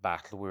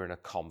battle. We're in a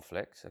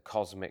conflict, a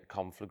cosmic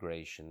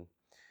conflagration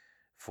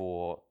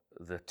for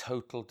the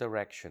total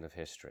direction of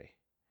history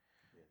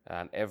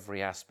and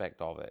every aspect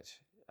of it.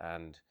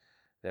 And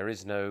there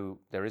is no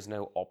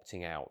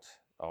opting out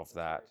of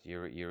that.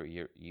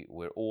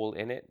 We're all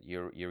in it.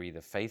 You're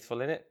either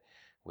faithful in it.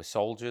 We're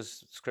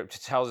soldiers. Scripture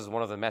tells us,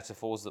 one of the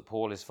metaphors that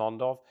Paul is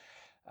fond of,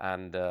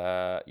 and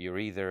you're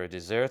either a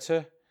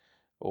deserter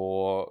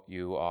or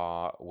you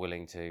are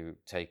willing to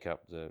take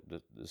up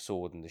the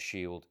sword and the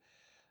shield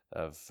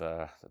of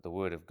the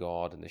word of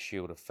God, and the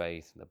shield of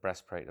faith, and the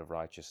breastplate of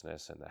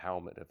righteousness, and the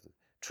helmet of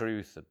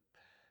truth,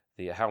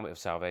 the helmet of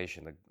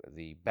salvation,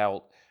 the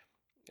belt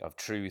of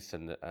truth,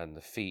 and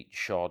the feet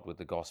shod with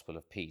the gospel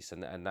of peace.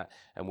 And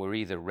we're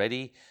either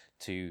ready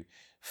to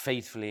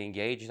faithfully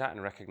engage that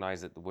and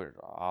recognize that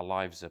our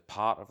lives are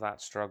part of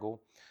that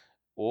struggle,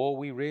 or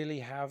we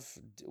have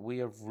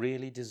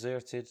really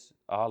deserted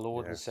our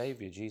Lord and Yes.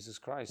 Savior Jesus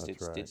Christ.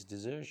 That's right. It's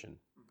desertion.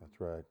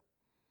 That's right.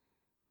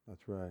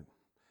 That's right.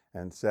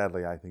 And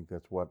sadly, I think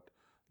that's what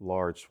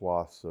large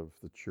swaths of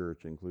the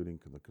church, including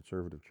the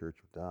conservative church,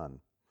 have done.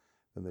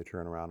 Then they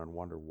turn around and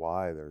wonder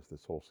why there's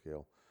this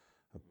whole-scale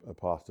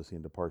apostasy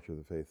and departure of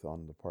the faith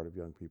on the part of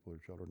young people or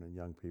children and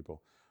young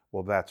people.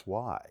 Well, that's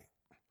why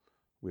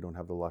we don't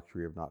have the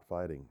luxury of not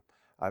fighting.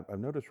 I've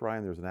noticed,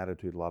 Ryan, there's an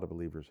attitude a lot of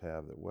believers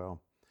have that,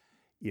 well,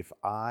 if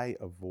I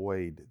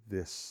avoid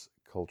this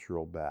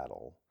cultural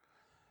battle,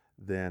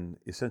 then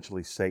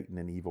essentially Satan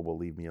and evil will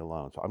leave me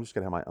alone. So I'm just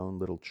going to have my own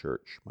little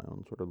church, my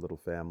own sort of little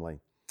family.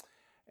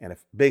 And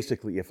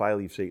if I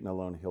leave Satan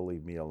alone, he'll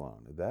leave me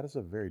alone. That is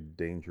a very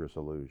dangerous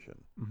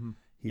illusion. Mm-hmm.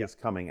 He is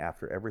coming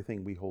after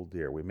everything we hold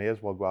dear. We may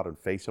as well go out and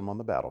face him on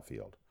the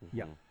battlefield.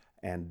 Yeah.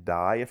 And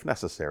die, if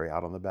necessary,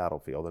 out on the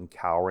battlefield than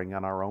cowering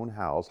in our own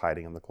house,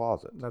 hiding in the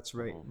closet. That's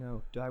right.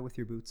 No, die with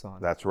your boots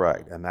on. That's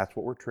right. And that's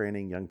what we're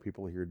training young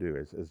people here to do,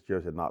 as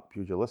Joe said, not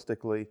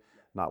pugilistically,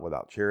 not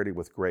without charity,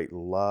 with great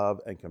love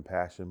and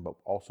compassion, but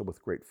also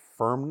with great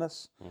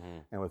firmness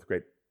and with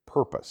great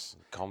purpose.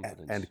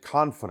 Confidence. And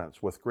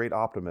confidence, with great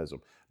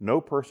optimism. No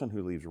person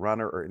who leaves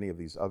Runner or any of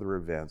these other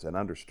events and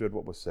understood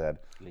what was said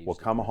will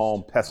come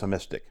home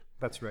pessimistic.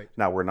 That's right.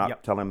 Now, we're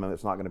not telling them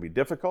it's not going to be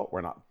difficult. We're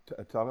not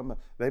telling them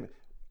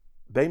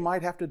they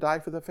might have to die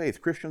for the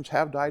faith. Christians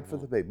have died for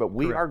the faith, but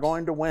we are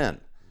going to win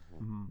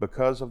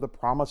because of the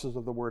promises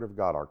of the Word of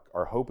God.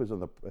 Our hope is in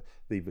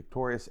the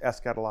victorious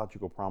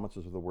eschatological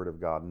promises of the Word of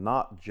God,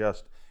 not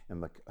just in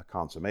the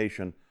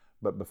consummation,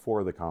 but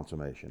before the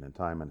consummation in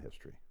time and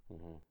history.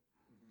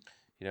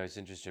 You know, it's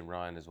interesting,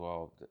 Ryan, as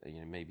well.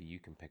 Maybe you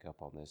can pick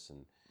up on this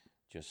and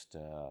just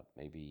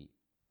maybe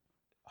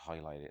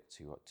highlight it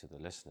to the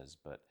listeners.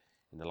 But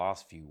in the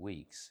last few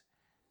weeks,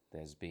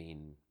 there's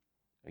been,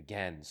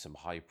 again, some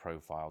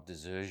high-profile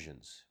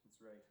desertions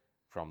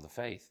from the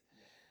faith.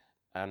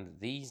 And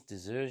these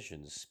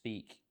desertions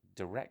speak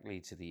directly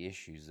to the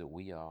issues that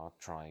we are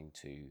trying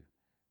to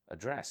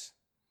address.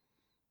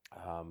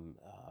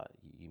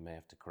 You may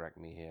have to correct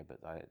me here,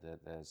 but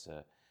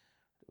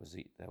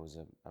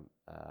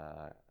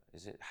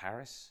is it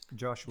Harris?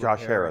 Josh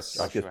Harris.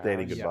 I kissed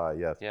dating goodbye,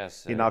 yes.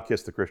 Yes. He now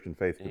kissed the Christian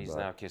faith goodbye. He's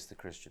now kissed the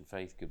Christian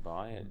faith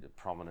goodbye, a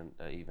prominent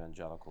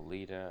evangelical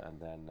leader, and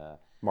then...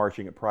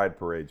 marching at pride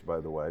parades, by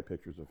the way,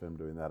 pictures of him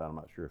doing that. I'm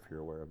not sure if you're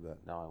aware of that.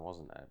 No, I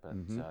wasn't there, but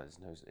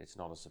it's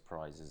not a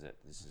surprise, is it?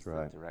 This is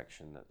the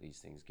direction that these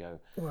things go.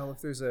 Well,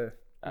 if there's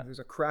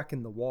a crack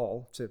in the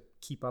wall, to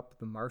keep up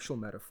the Marshall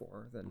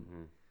metaphor,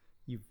 then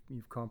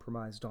you've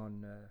compromised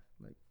on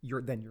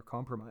you're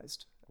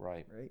compromised.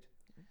 Right. Right.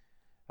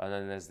 And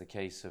then there's the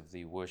case of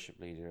the worship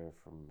leader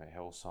from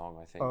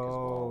Hillsong, I think, as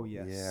Oh, well.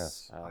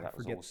 yes. That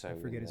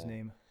I forget his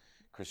name.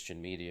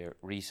 Christian media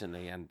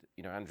recently, and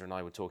Andrew and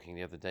I were talking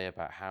the other day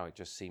about how it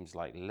just seems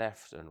like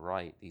left and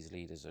right these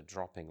leaders are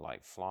dropping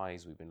like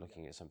flies. We've been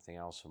looking at something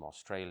else from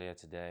Australia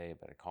today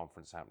about a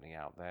conference happening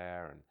out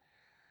there,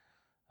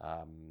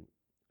 and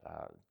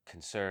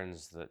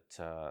concerns that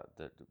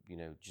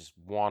just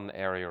one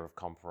area of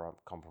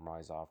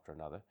compromise after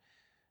another,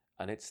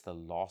 and it's the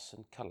loss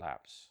and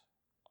collapse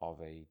of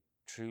a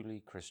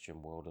truly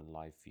Christian world and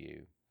life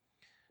view.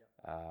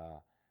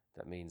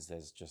 That means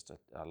there's just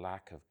a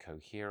lack of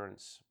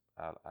coherence,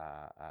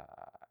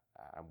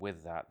 and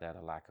with that, then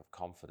a lack of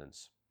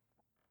confidence.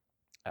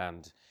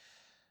 And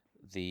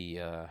the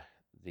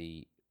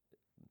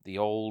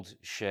old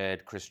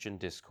shared Christian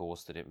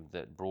discourse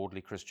that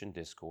broadly Christian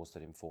discourse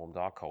that informed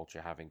our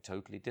culture, having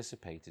totally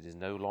dissipated, is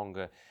no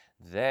longer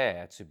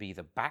there to be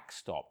the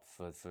backstop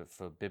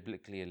for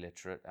biblically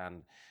illiterate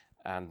and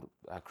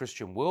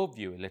Christian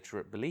worldview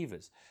illiterate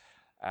believers.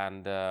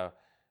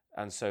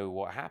 And so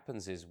what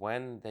happens is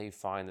when they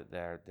find that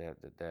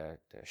they're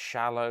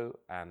shallow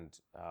and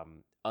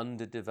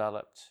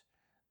underdeveloped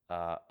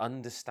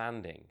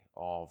understanding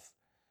of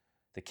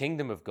the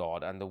kingdom of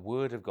God and the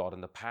Word of God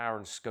and the power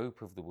and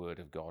scope of the Word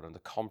of God and the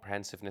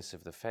comprehensiveness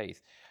of the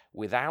faith,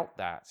 without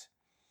that,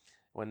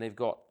 when they've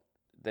got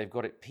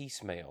it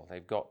piecemeal,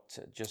 they've got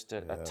just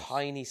a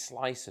tiny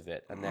slice of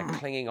it, and they're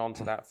clinging on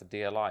to that for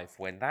dear life.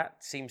 When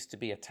that seems to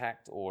be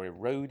attacked or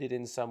eroded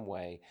in some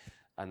way,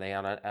 and they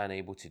are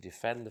unable to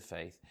defend the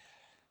faith,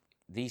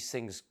 these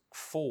things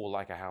fall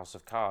like a house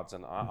of cards.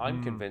 And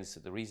I'm convinced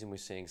that the reason we're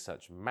seeing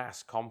such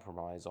mass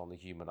compromise on the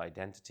human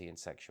identity and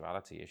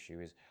sexuality issue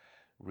is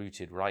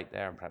rooted right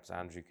there, and perhaps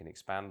Andrew can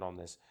expand on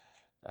this.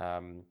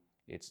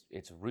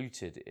 It's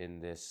rooted in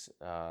this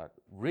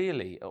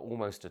really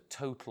almost a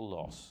total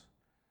loss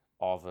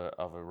of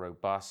a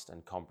robust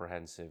and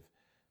comprehensive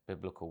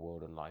biblical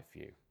world and life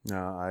view.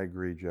 No, I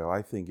agree, Joe.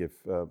 I think if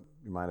you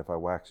mind if I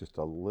wax just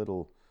a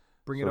little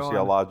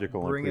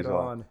sociological. Bring it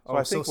on. So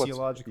I think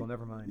sociological,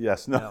 never mind.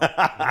 Yes, no.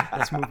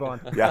 Let's move on.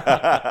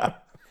 Yeah.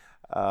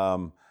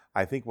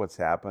 I think what's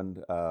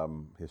happened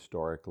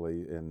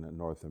historically in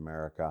North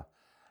America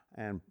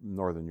and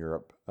Northern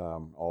Europe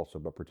also,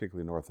 but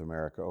particularly North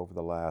America over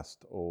the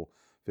last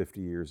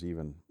 50 years,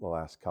 even the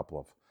last couple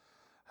of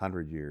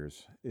 100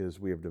 years, is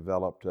we have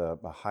developed a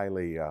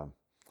highly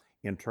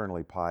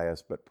internally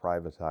pious but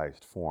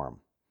privatized form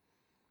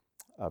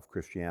of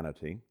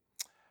Christianity.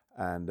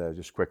 And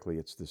just quickly,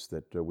 it's this,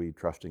 that we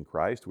trust in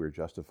Christ, we're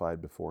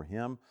justified before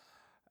Him,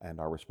 and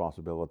our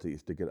responsibility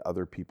is to get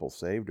other people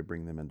saved, to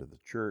bring them into the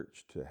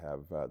church, to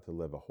have to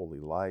live a holy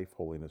life.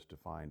 Holiness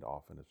defined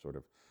often as sort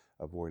of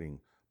avoiding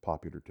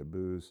popular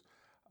taboos,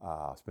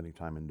 spending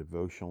time in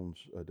devotions,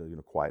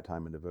 quiet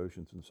time in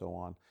devotions, and so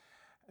on,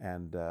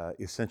 and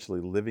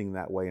essentially living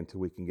that way until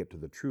we can get to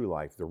the true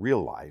life, the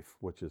real life,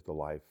 which is the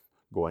life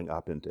going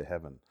up into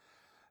heaven,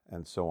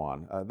 and so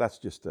on. That's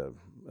just a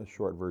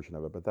short version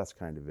of it, but that's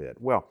kind of it.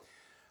 Well,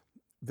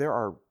 there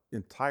are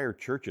entire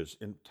churches,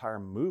 entire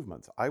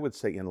movements. I would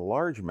say in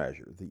large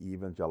measure, the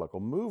evangelical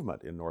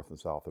movement in North and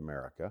South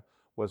America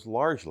was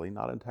largely,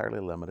 not entirely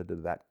limited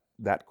to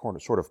that corner,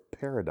 sort of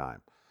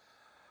paradigm.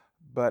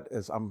 But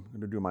as I'm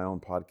going to do my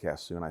own podcast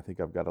soon, I think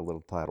I've got a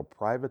little title,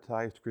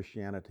 Privatized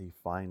Christianity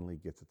Finally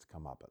Gets Its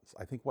Comeuppance.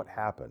 I think what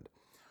happened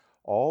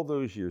all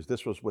those years,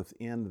 this was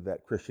within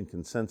that Christian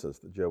consensus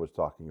that Joe was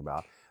talking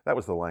about. That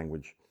was the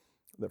language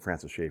that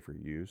Francis Schaeffer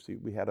used.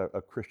 We had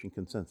a Christian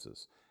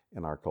consensus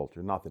in our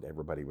culture. Not that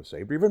everybody was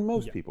saved, or even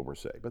most people were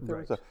saved, but there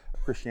was a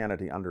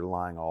Christianity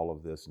underlying all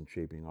of this and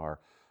shaping our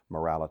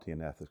morality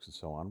and ethics and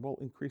so on. Well,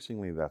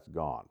 increasingly that's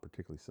gone,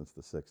 particularly since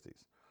the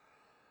 60s.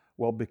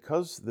 Well,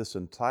 because this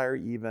entire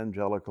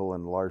evangelical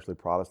and largely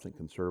Protestant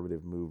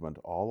conservative movement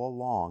all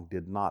along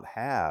did not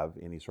have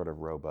any sort of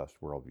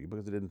robust worldview,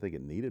 because it didn't think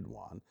it needed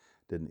one,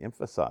 didn't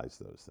emphasize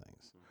those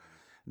things.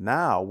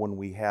 Now,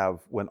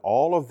 when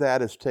all of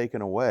that is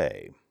taken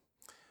away,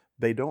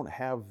 they don't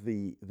have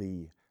the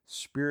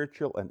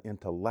spiritual and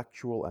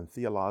intellectual and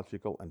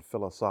theological and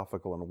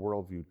philosophical and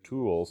worldview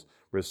tools,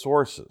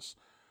 resources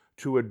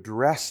to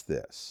address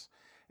this.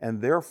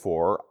 And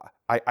therefore,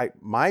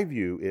 my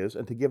view is,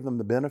 and to give them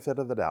the benefit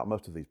of the doubt,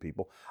 most of these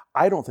people,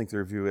 I don't think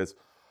their view is,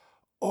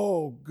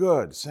 oh,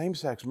 good,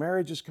 same-sex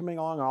marriage is coming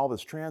along and all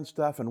this trans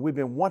stuff, and we've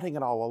been wanting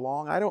it all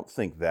along. I don't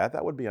think that.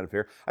 That would be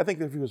unfair. I think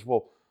their view is,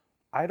 well,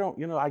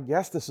 I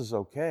guess this is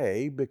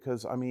okay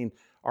because,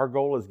 our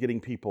goal is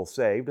getting people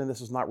saved, and this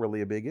is not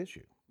really a big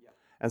issue.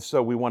 And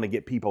so we want to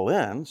get people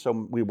in,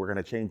 so we were going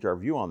to change our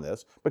view on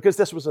this, because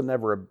this was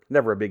never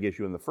a big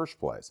issue in the first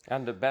place.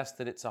 And at best,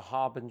 that it's a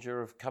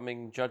harbinger of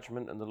coming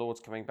judgment, and the Lord's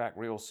coming back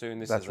real soon.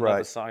 This That's is another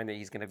right. sign that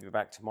He's going to be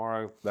back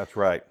tomorrow. That's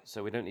right.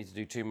 So we don't need to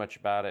do too much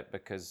about it,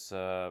 because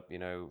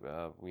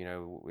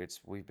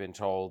we've been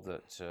told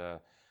that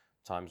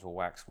times will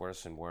wax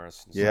worse and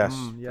worse. And Yes.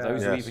 for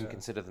those who even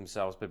consider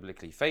themselves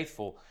biblically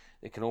faithful,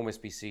 it can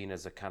almost be seen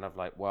as a kind of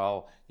like,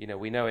 well,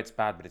 we know it's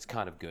bad, but it's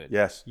kind of good.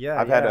 Yes.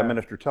 I've had a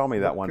minister tell me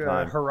that one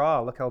time.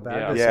 Hurrah, look how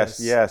bad this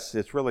is. Yes,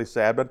 it's really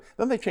sad. But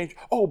then they changed,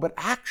 but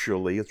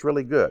actually it's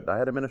really good. I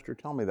had a minister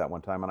tell me that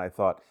one time, and I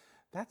thought,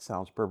 that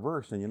sounds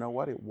perverse. And you know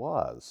what? It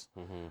was.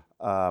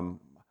 Mm-hmm.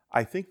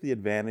 I think the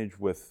advantage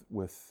with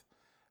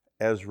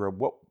Ezra,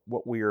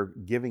 what we are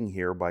giving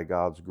here by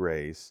God's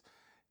grace,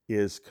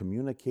 is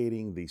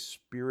communicating the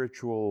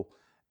spiritual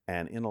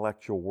and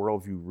intellectual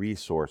worldview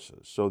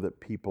resources so that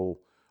people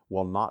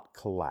will not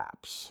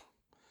collapse.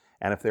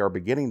 And if they are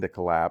beginning to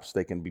collapse,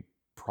 they can be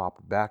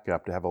propped back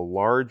up to have a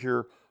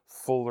larger,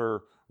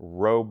 fuller,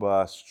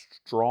 robust,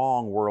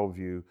 strong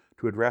worldview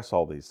to address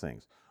all these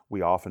things.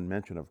 We often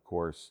mention, of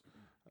course,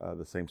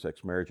 the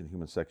same-sex marriage and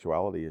human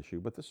sexuality issue,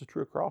 but this is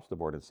true across the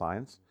board in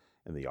science,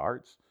 in the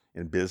arts,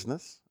 in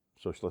business,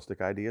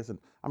 socialistic ideas. And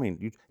I mean,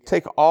 you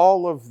take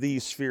all of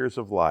these spheres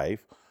of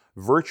life,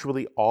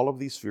 virtually all of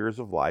these spheres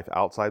of life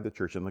outside the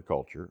church and the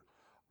culture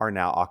are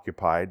now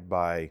occupied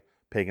by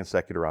pagan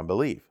secular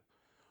unbelief.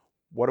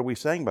 What are we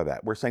saying by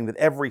that? We're saying that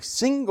every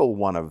single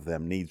one of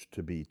them needs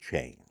to be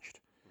changed.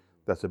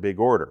 That's a big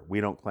order.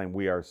 We don't claim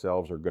we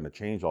ourselves are going to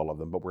change all of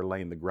them, but we're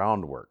laying the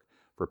groundwork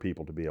for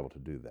people to be able to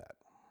do that.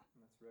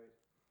 That's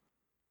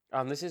right.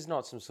 And this is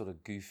not some sort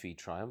of goofy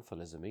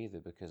triumphalism either,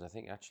 because I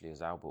think actually,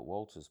 as Albert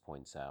Walters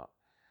points out,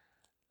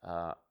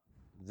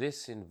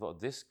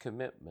 this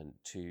commitment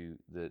to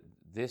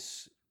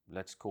this,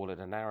 let's call it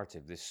a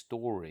narrative, this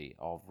story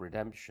of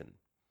redemption,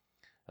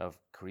 of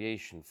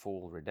creation,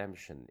 fall,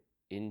 redemption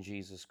in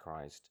Jesus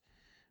Christ,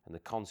 and the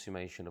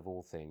consummation of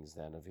all things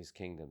then of his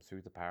kingdom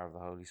through the power of the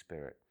Holy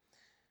Spirit.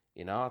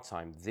 In our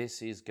time,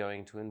 this is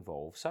going to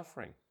involve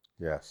suffering.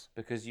 Yes.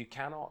 Because you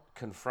cannot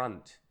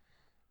confront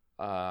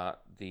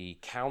the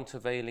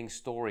countervailing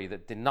story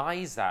that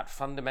denies that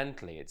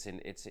fundamentally.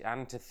 It's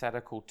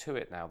antithetical to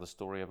it now, the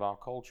story of our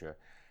culture,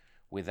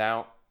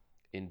 without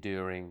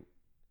enduring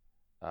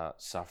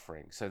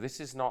suffering. So this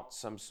is not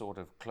some sort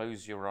of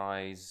close your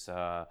eyes,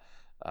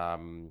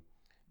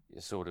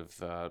 sort of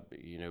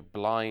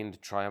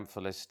blind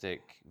triumphalistic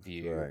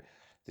view. Right.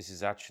 This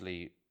is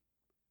actually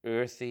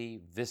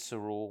earthy,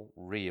 visceral,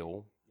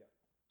 real,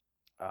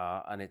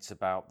 and it's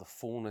about the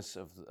fullness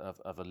of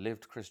a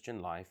lived Christian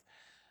life.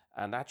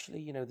 And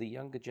actually, the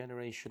younger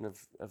generation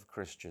of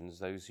Christians,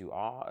 those who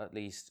are at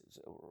least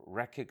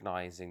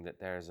recognizing that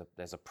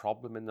there's a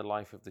problem in the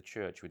life of the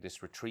church with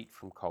this retreat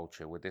from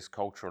culture, with this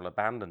cultural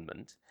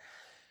abandonment.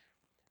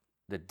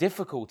 The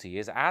difficulty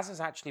is, as has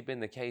actually been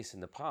the case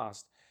in the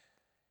past,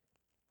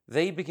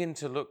 they begin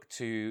to look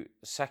to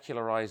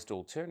secularized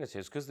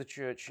alternatives because the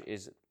church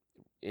is,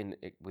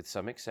 with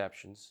some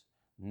exceptions,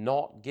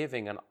 not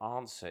giving an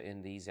answer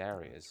in these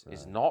areas,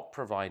 is not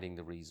providing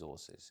the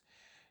resources.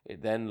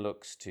 It then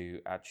looks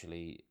to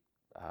actually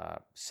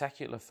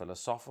secular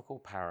philosophical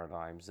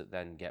paradigms that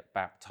then get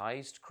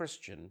baptized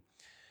Christian,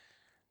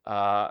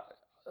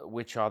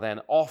 which are then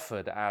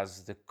offered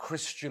as the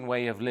Christian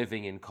way of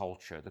living in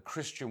culture, the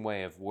Christian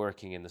way of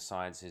working in the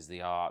sciences,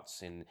 the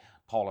arts, in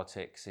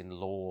politics, in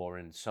law,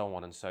 and so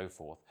on and so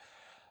forth.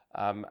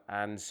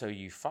 And so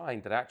you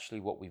find that actually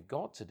what we've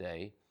got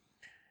today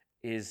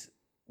is,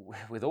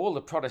 with all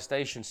the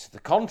protestations to the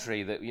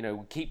contrary, that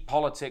keep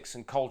politics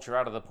and culture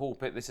out of the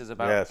pulpit, this is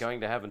about going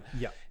to heaven.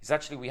 Yeah. It's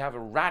actually, we have a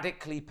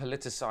radically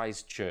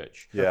politicized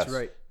church. Yes. That's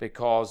right.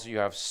 Because you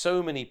have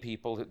so many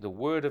people that the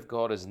word of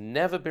God has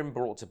never been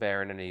brought to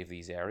bear in any of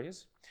these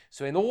areas.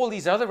 So in all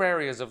these other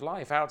areas of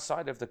life,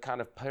 outside of the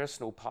kind of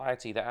personal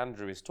piety that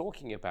Andrew is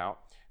talking about,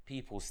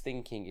 people's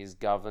thinking is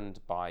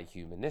governed by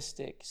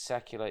humanistic,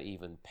 secular,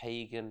 even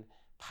pagan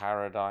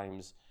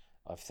paradigms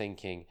of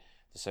thinking.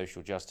 The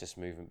social justice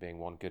movement being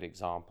one good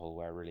example,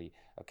 where really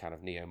a kind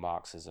of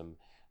neo-Marxism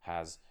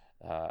has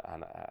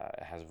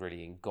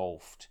really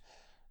engulfed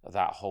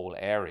that whole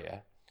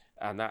area,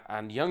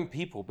 and young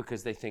people,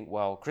 because they think,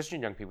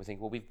 Christian young people think,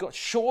 we've got,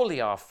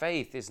 surely our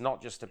faith is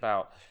not just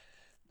about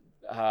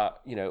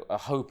a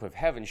hope of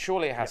heaven.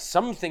 Surely it has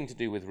something to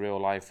do with real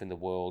life in the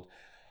world.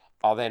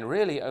 Are then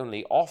really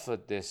only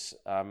offered this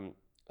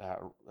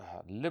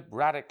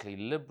radically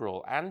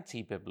liberal,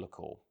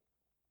 anti-biblical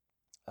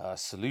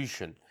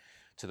solution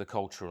to the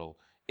cultural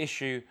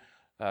issue,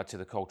 to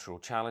the cultural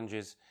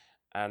challenges.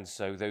 And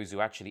so those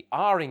who actually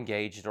are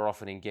engaged are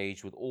often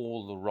engaged with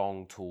all the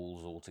wrong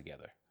tools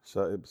altogether.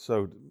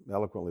 So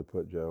eloquently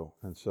put, Joe.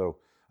 And so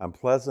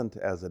unpleasant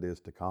as it is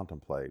to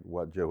contemplate,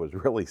 what Joe is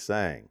really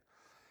saying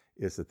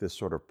is that this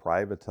sort of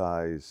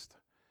privatized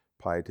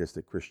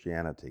pietistic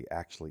Christianity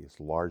actually is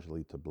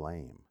largely to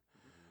blame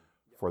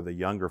for the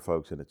younger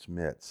folks in its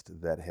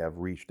midst that have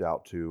reached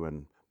out to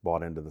and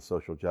bought into the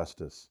social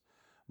justice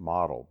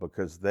model,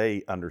 because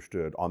they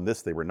understood on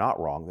this they were not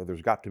wrong, that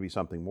there's got to be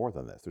something more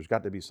than this. There's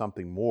got to be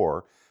something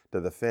more to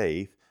the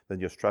faith than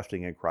just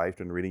trusting in Christ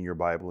and reading your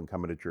Bible and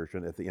coming to church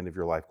and at the end of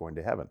your life going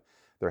to heaven.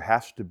 There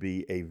has to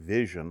be a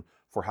vision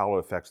for how it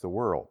affects the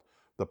world.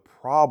 The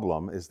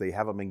problem is they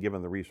haven't been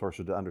given the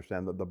resources to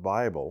understand that the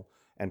Bible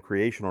and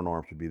creational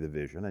norms should be the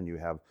vision, and you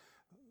have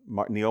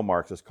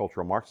neo-Marxists,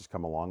 cultural Marxists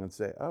come along and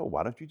say,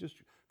 why don't you just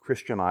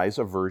Christianize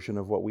a version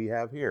of what we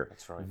have here?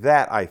 That's right.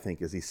 That, I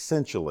think, is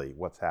essentially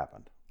what's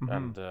happened.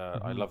 And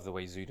I love the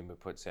way Zudimer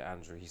puts it,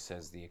 Andrew. He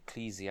says the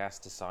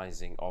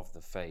ecclesiasticizing of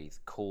the faith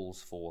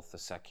calls forth the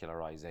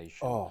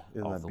secularization Oh,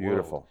 isn't of that the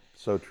beautiful? world.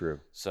 So true.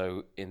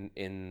 So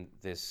in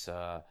this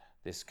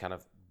this kind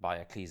of, by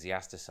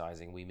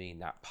ecclesiasticizing, we mean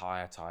that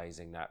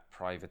pietizing, that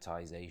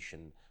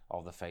privatization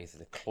of the faith,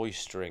 the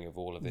cloistering of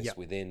all of this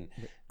within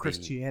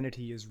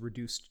Christianity is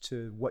reduced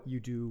to what you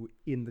do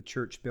in the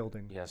church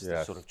building.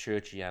 the sort of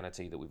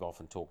churchianity that we've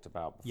often talked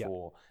about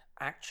before,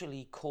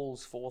 actually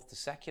calls forth the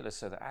secular,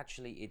 so that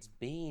actually it's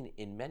been,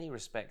 in many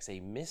respects, a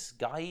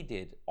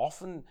misguided,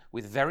 often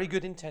with very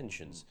good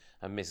intentions,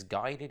 a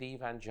misguided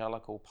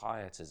evangelical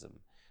pietism.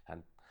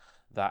 And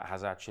that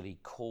has actually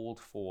called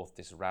forth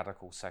this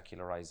radical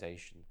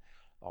secularization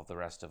of the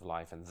rest of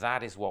life. And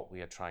that is what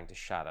we are trying to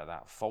shatter,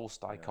 that false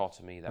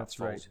dichotomy, that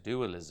false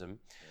dualism.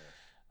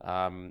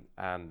 And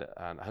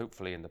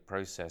hopefully in the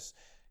process,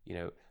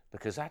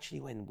 because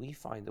actually when we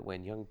find that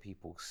when young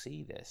people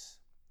see this,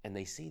 and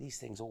they see these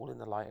things all in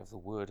the light of the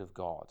Word of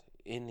God,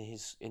 in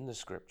the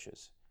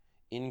Scriptures,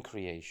 in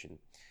creation,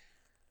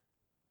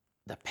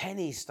 the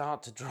pennies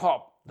start to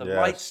drop, the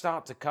lights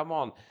start to come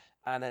on,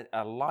 and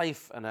a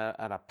life and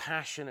a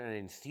passion and an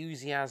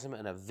enthusiasm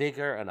and a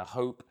vigor and a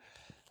hope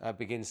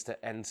begins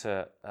to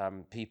enter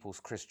people's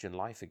Christian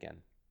life again.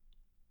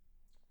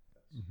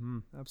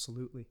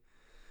 Absolutely.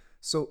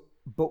 So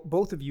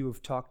both of you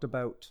have talked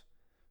about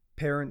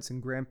parents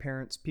and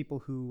grandparents, people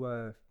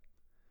who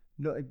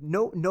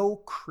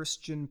no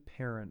Christian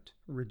parent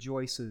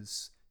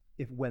rejoices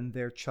when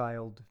their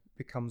child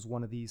becomes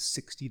one of these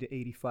 60 to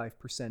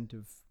 85%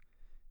 of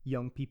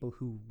young people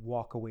who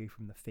walk away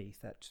from the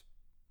faith at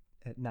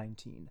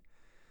 19.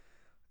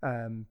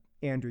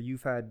 Andrew,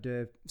 you've had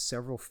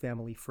several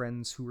family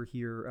friends who were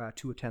here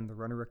to attend the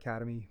Runner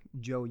Academy.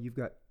 Joe, you've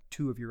got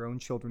 2 of your own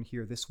children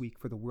here this week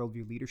for the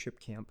Worldview Leadership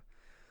Camp.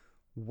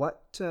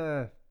 What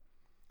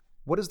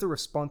is the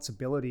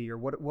responsibility, or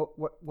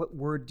what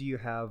word do you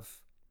have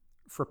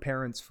for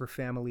parents, for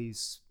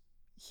families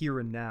here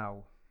and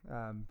now,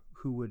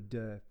 who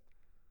would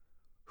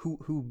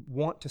who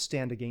want to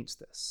stand against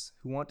this,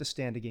 who want to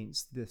stand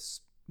against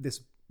this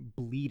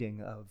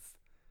bleeding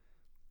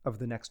of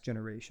the next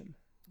generation?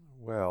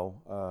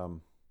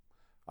 Well,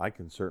 I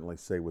can certainly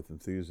say with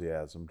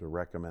enthusiasm to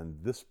recommend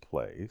this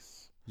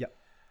place. Yep.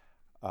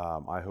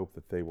 I hope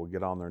that they will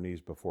get on their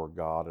knees before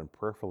God and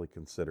prayerfully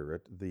consider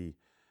it. The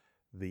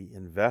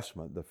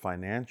investment, the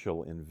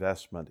financial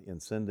investment in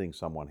sending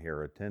someone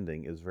here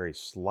attending is very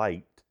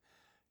slight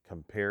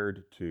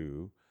compared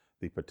to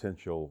the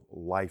potential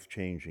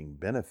life-changing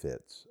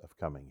benefits of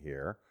coming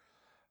here.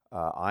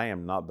 I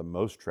am not the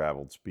most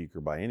traveled speaker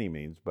by any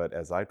means, but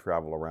as I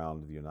travel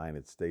around the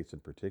United States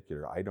in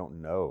particular, I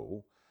don't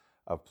know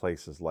of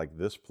places like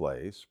this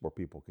place where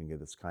people can get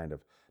this kind of,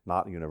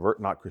 not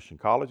Christian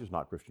colleges,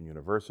 not Christian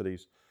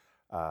universities,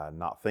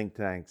 not think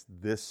tanks.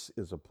 This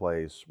is a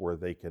place where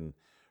they can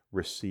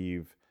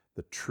receive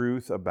the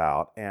truth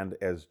about, and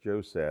as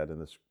Joe said,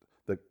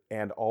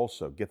 and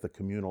also get the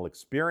communal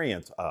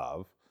experience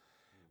of.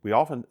 We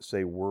often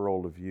say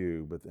world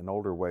view, but an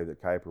older way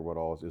that Kuyper would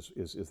always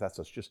is that's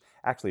just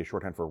actually a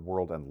shorthand for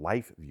world and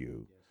life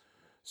view.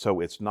 So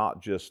it's not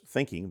just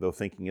thinking, though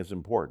thinking is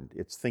important.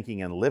 It's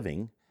thinking and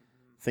living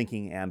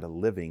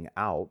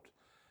out.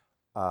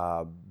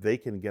 They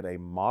can get a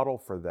model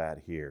for that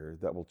here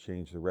that will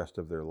change the rest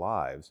of their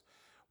lives.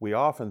 We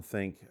often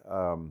think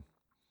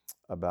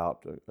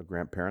about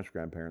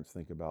grandparents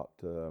think about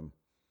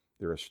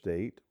their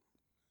estate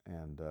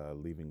and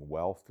leaving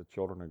wealth to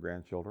children and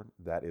grandchildren.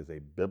 That is a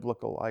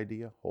biblical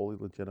idea, wholly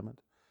legitimate.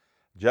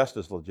 Just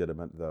as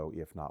legitimate, though,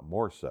 if not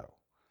more so,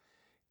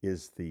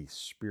 is the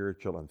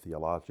spiritual and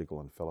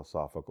theological and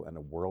philosophical and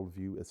a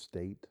worldview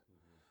estate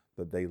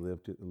that they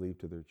leave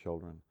to their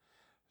children.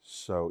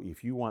 So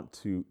if you want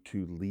to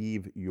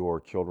leave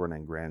your children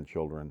and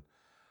grandchildren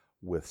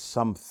with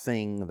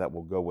something that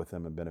will go with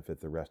them and benefit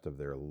the rest of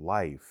their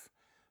life,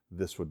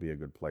 this would be a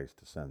good place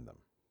to send them.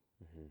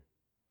 Mm-hmm.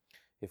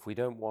 If we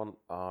don't want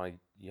our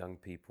young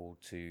people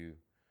to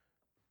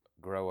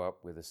grow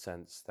up with a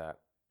sense that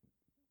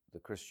the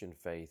Christian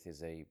faith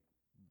is a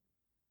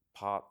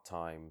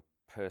part-time,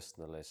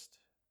 personalist,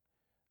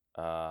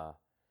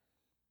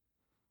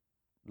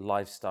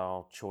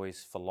 lifestyle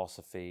choice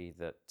philosophy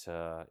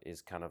that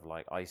is kind of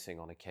like icing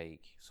on a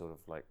cake, sort of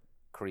like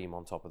cream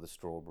on top of the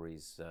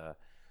strawberries.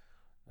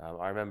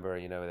 I remember,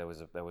 there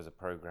was a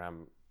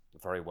program, a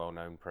very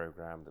well-known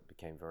program that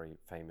became very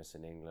famous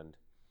in England,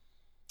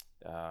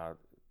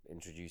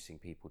 introducing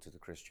people to the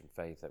Christian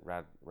faith, that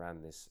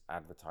ran this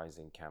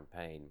advertising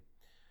campaign,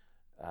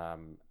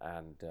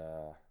 and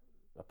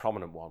a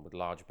prominent one with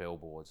large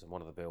billboards, and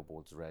one of the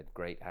billboards read,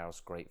 "Great house,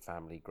 great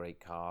family, great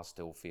car,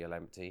 still feel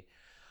empty.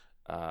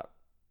 To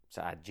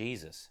add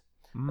Jesus,"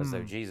 as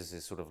though Jesus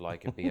is sort of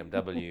like a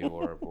BMW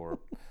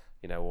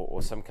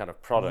or some kind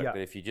of product. Yeah.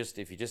 But if you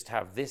just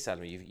have this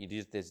element,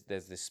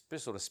 there's this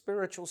sort of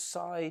spiritual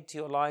side to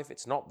your life.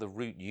 It's not the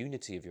root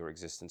unity of your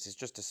existence. It's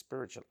just a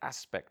spiritual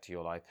aspect to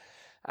your life.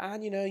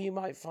 And you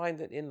might find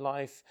that in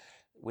life,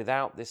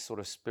 without this sort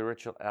of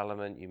spiritual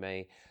element, you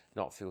may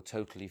not feel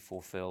totally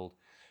fulfilled.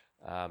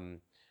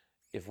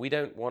 If we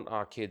don't want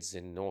our kids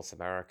in North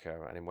America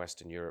and in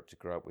Western Europe to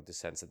grow up with the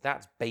sense that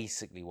that's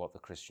basically what the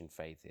Christian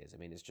faith is. I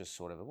mean, it's just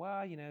sort of,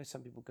 well, you know,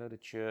 some people go to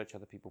church,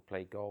 other people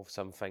play golf,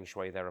 some feng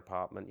shui their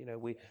apartment. You know,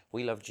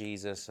 we love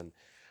Jesus and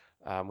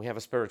we have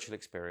a spiritual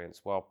experience.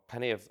 Well,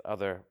 plenty of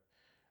other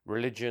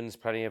religions,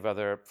 plenty of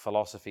other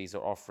philosophies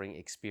are offering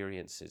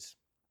experiences.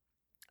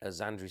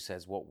 As Andrew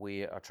says, what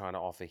we are trying to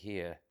offer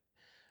here,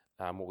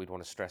 what we'd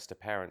want to stress to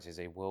parents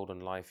is a world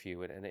and life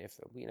view. And if,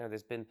 you know,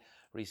 there's been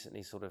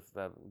recently sort of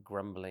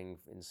grumbling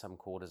in some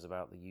quarters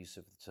about the use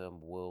of the term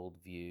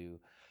worldview.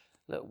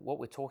 Look, what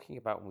we're talking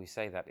about when we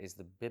say that is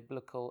the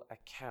biblical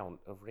account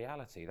of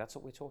reality. That's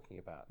what we're talking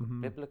about.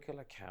 Mm-hmm. The biblical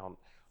account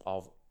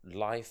of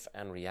life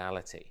and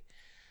reality.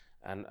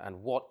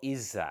 And what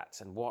is that?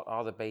 And what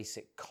are the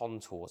basic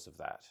contours of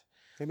that?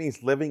 It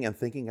means living and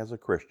thinking as a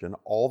Christian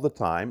all the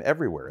time,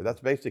 everywhere. That's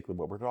basically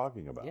what we're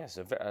talking about. Yes,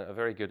 a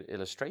very good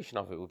illustration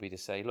of it would be to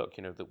say, look,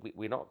 you know, that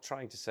we're not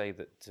trying to say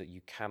that you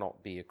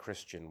cannot be a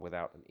Christian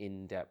without an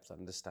in-depth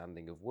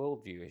understanding of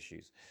worldview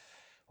issues.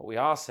 What we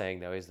are saying,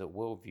 though, is that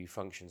worldview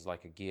functions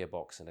like a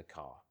gearbox in a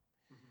car.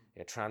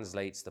 Mm-hmm. It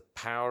translates the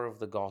power of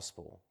the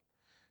gospel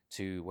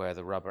to where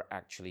the rubber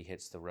actually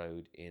hits the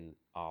road in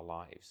our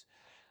lives.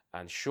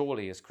 And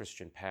surely as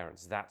Christian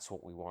parents, that's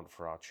what we want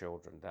for our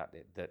children, that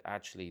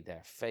actually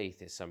their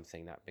faith is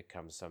something that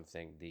becomes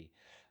something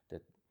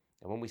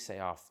and when we say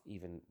our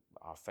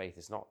faith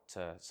is not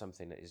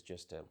something that is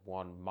just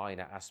one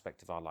minor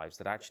aspect of our lives,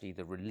 that actually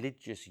the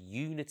religious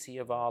unity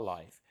of our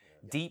life,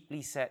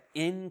 deeply set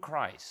in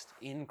Christ,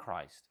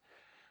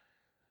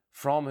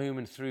 from whom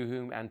and through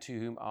whom and to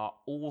whom are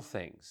all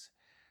things,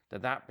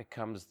 that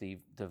becomes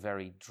the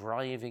very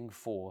driving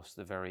force,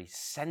 the very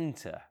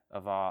center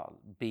of our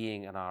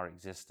being and our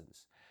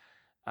existence.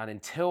 And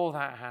until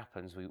that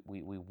happens, we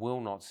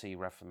will not see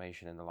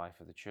reformation in the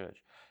life of the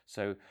church.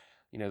 So,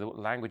 you know, the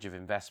language of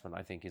investment,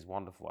 I think, is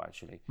wonderful,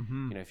 actually.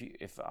 Mm-hmm. You know,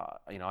 if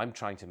I'm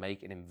trying to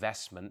make an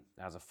investment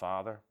as a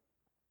father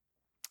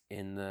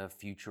in the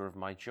future of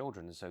my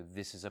children. And so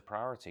this is a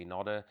priority,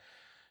 not a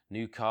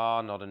new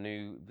car, not a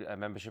new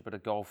membership at a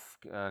golf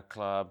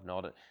club,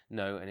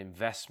 an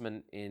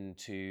investment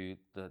into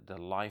the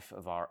life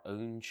of our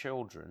own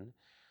children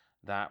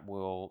that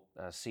will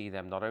see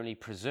them not only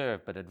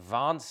preserve but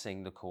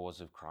advancing the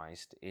cause of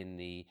Christ in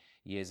the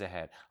years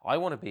ahead. I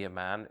want to be a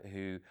man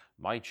who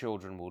my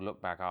children will look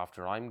back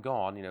after I'm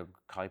gone. You know,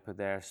 Kuyper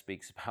there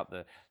speaks about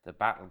the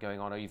battle going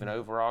on even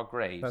over our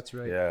graves. That's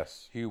right.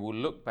 Yes. Who will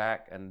look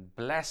back and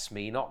bless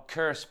me, not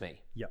curse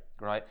me. Yep.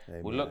 Right?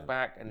 Amen. Will look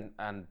back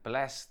and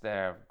bless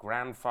their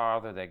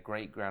grandfather, their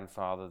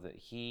great-grandfather, that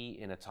he,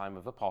 in a time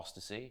of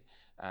apostasy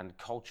and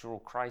cultural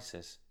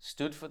crisis,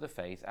 stood for the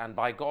faith, and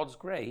by God's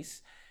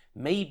grace,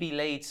 maybe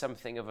laid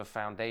something of a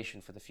foundation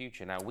for the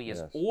future. Now,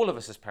 all of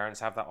us as parents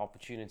have that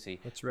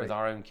opportunity with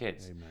our own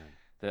kids. Amen.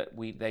 That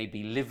they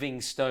be living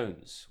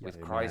stones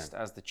with Christ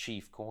as the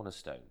chief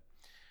cornerstone.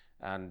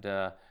 And,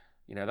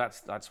 you know,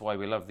 that's why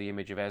we love the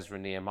image of Ezra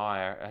and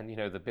Nehemiah and, you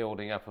know, the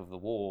building up of the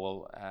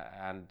wall.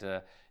 And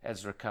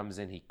Ezra comes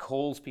in, he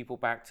calls people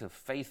back to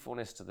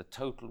faithfulness to the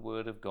total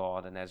word of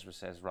God. And Ezra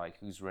says, right,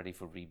 who's ready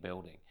for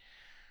rebuilding?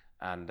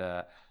 And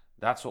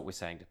that's what we're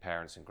saying to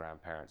parents and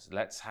grandparents.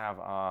 Let's have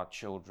our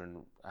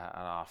children and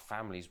our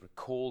families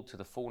recalled to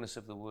the fullness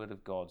of the Word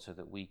of God so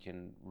that we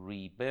can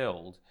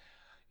rebuild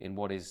in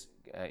what is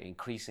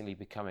increasingly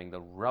becoming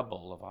the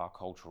rubble of our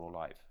cultural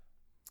life.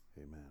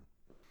 Amen.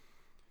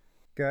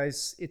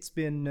 Guys, it's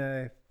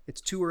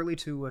too early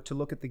to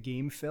look at the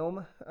game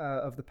film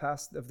of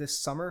this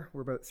summer.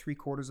 We're about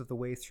 3/4 of the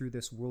way through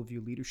this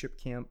Worldview Leadership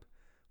Camp.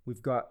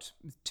 We've got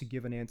to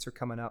give an answer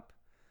coming up,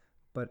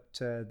 but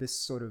this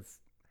sort of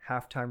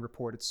halftime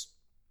report, it's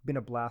been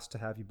a blast to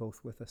have you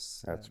both with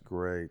us. That's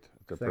great.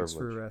 It's a thanks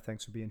privilege.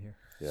 Thanks for being here.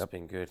 It's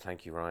been good.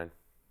 Thank you, Ryan.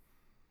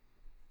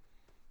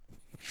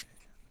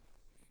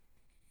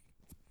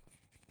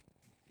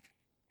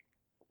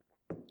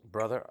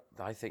 Brother,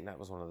 I think that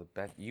was one of the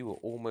best. You were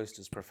almost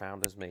as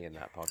profound as me in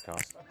that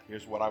podcast.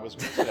 Here's what I was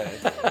going to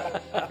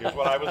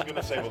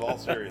say. With all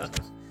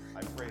seriousness.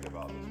 I prayed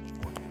about this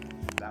beforehand.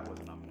 That was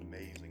an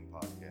amazing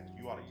podcast.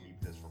 You ought to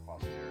keep this for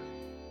posterity.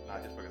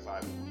 Not just because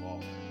I was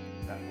involved.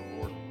 That the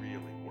Lord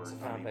really worked.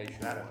 It's a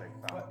foundation. That is a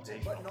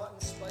foundation. But not in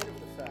spite of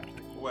the fact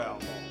that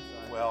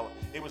Well,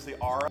 it was the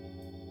R.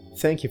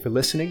 Thank you for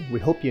listening. We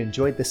hope you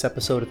enjoyed this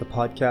episode of the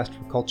Podcast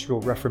for Cultural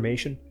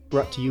Reformation,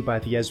 brought to you by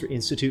the Ezra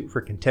Institute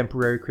for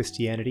Contemporary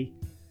Christianity.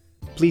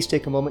 Please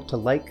take a moment to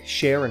like,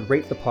 share, and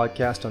rate the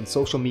podcast on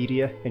social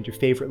media and your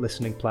favorite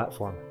listening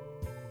platform.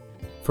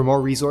 For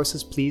more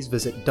resources, please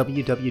visit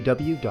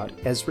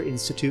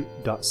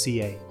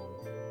www.ezrainstitute.ca.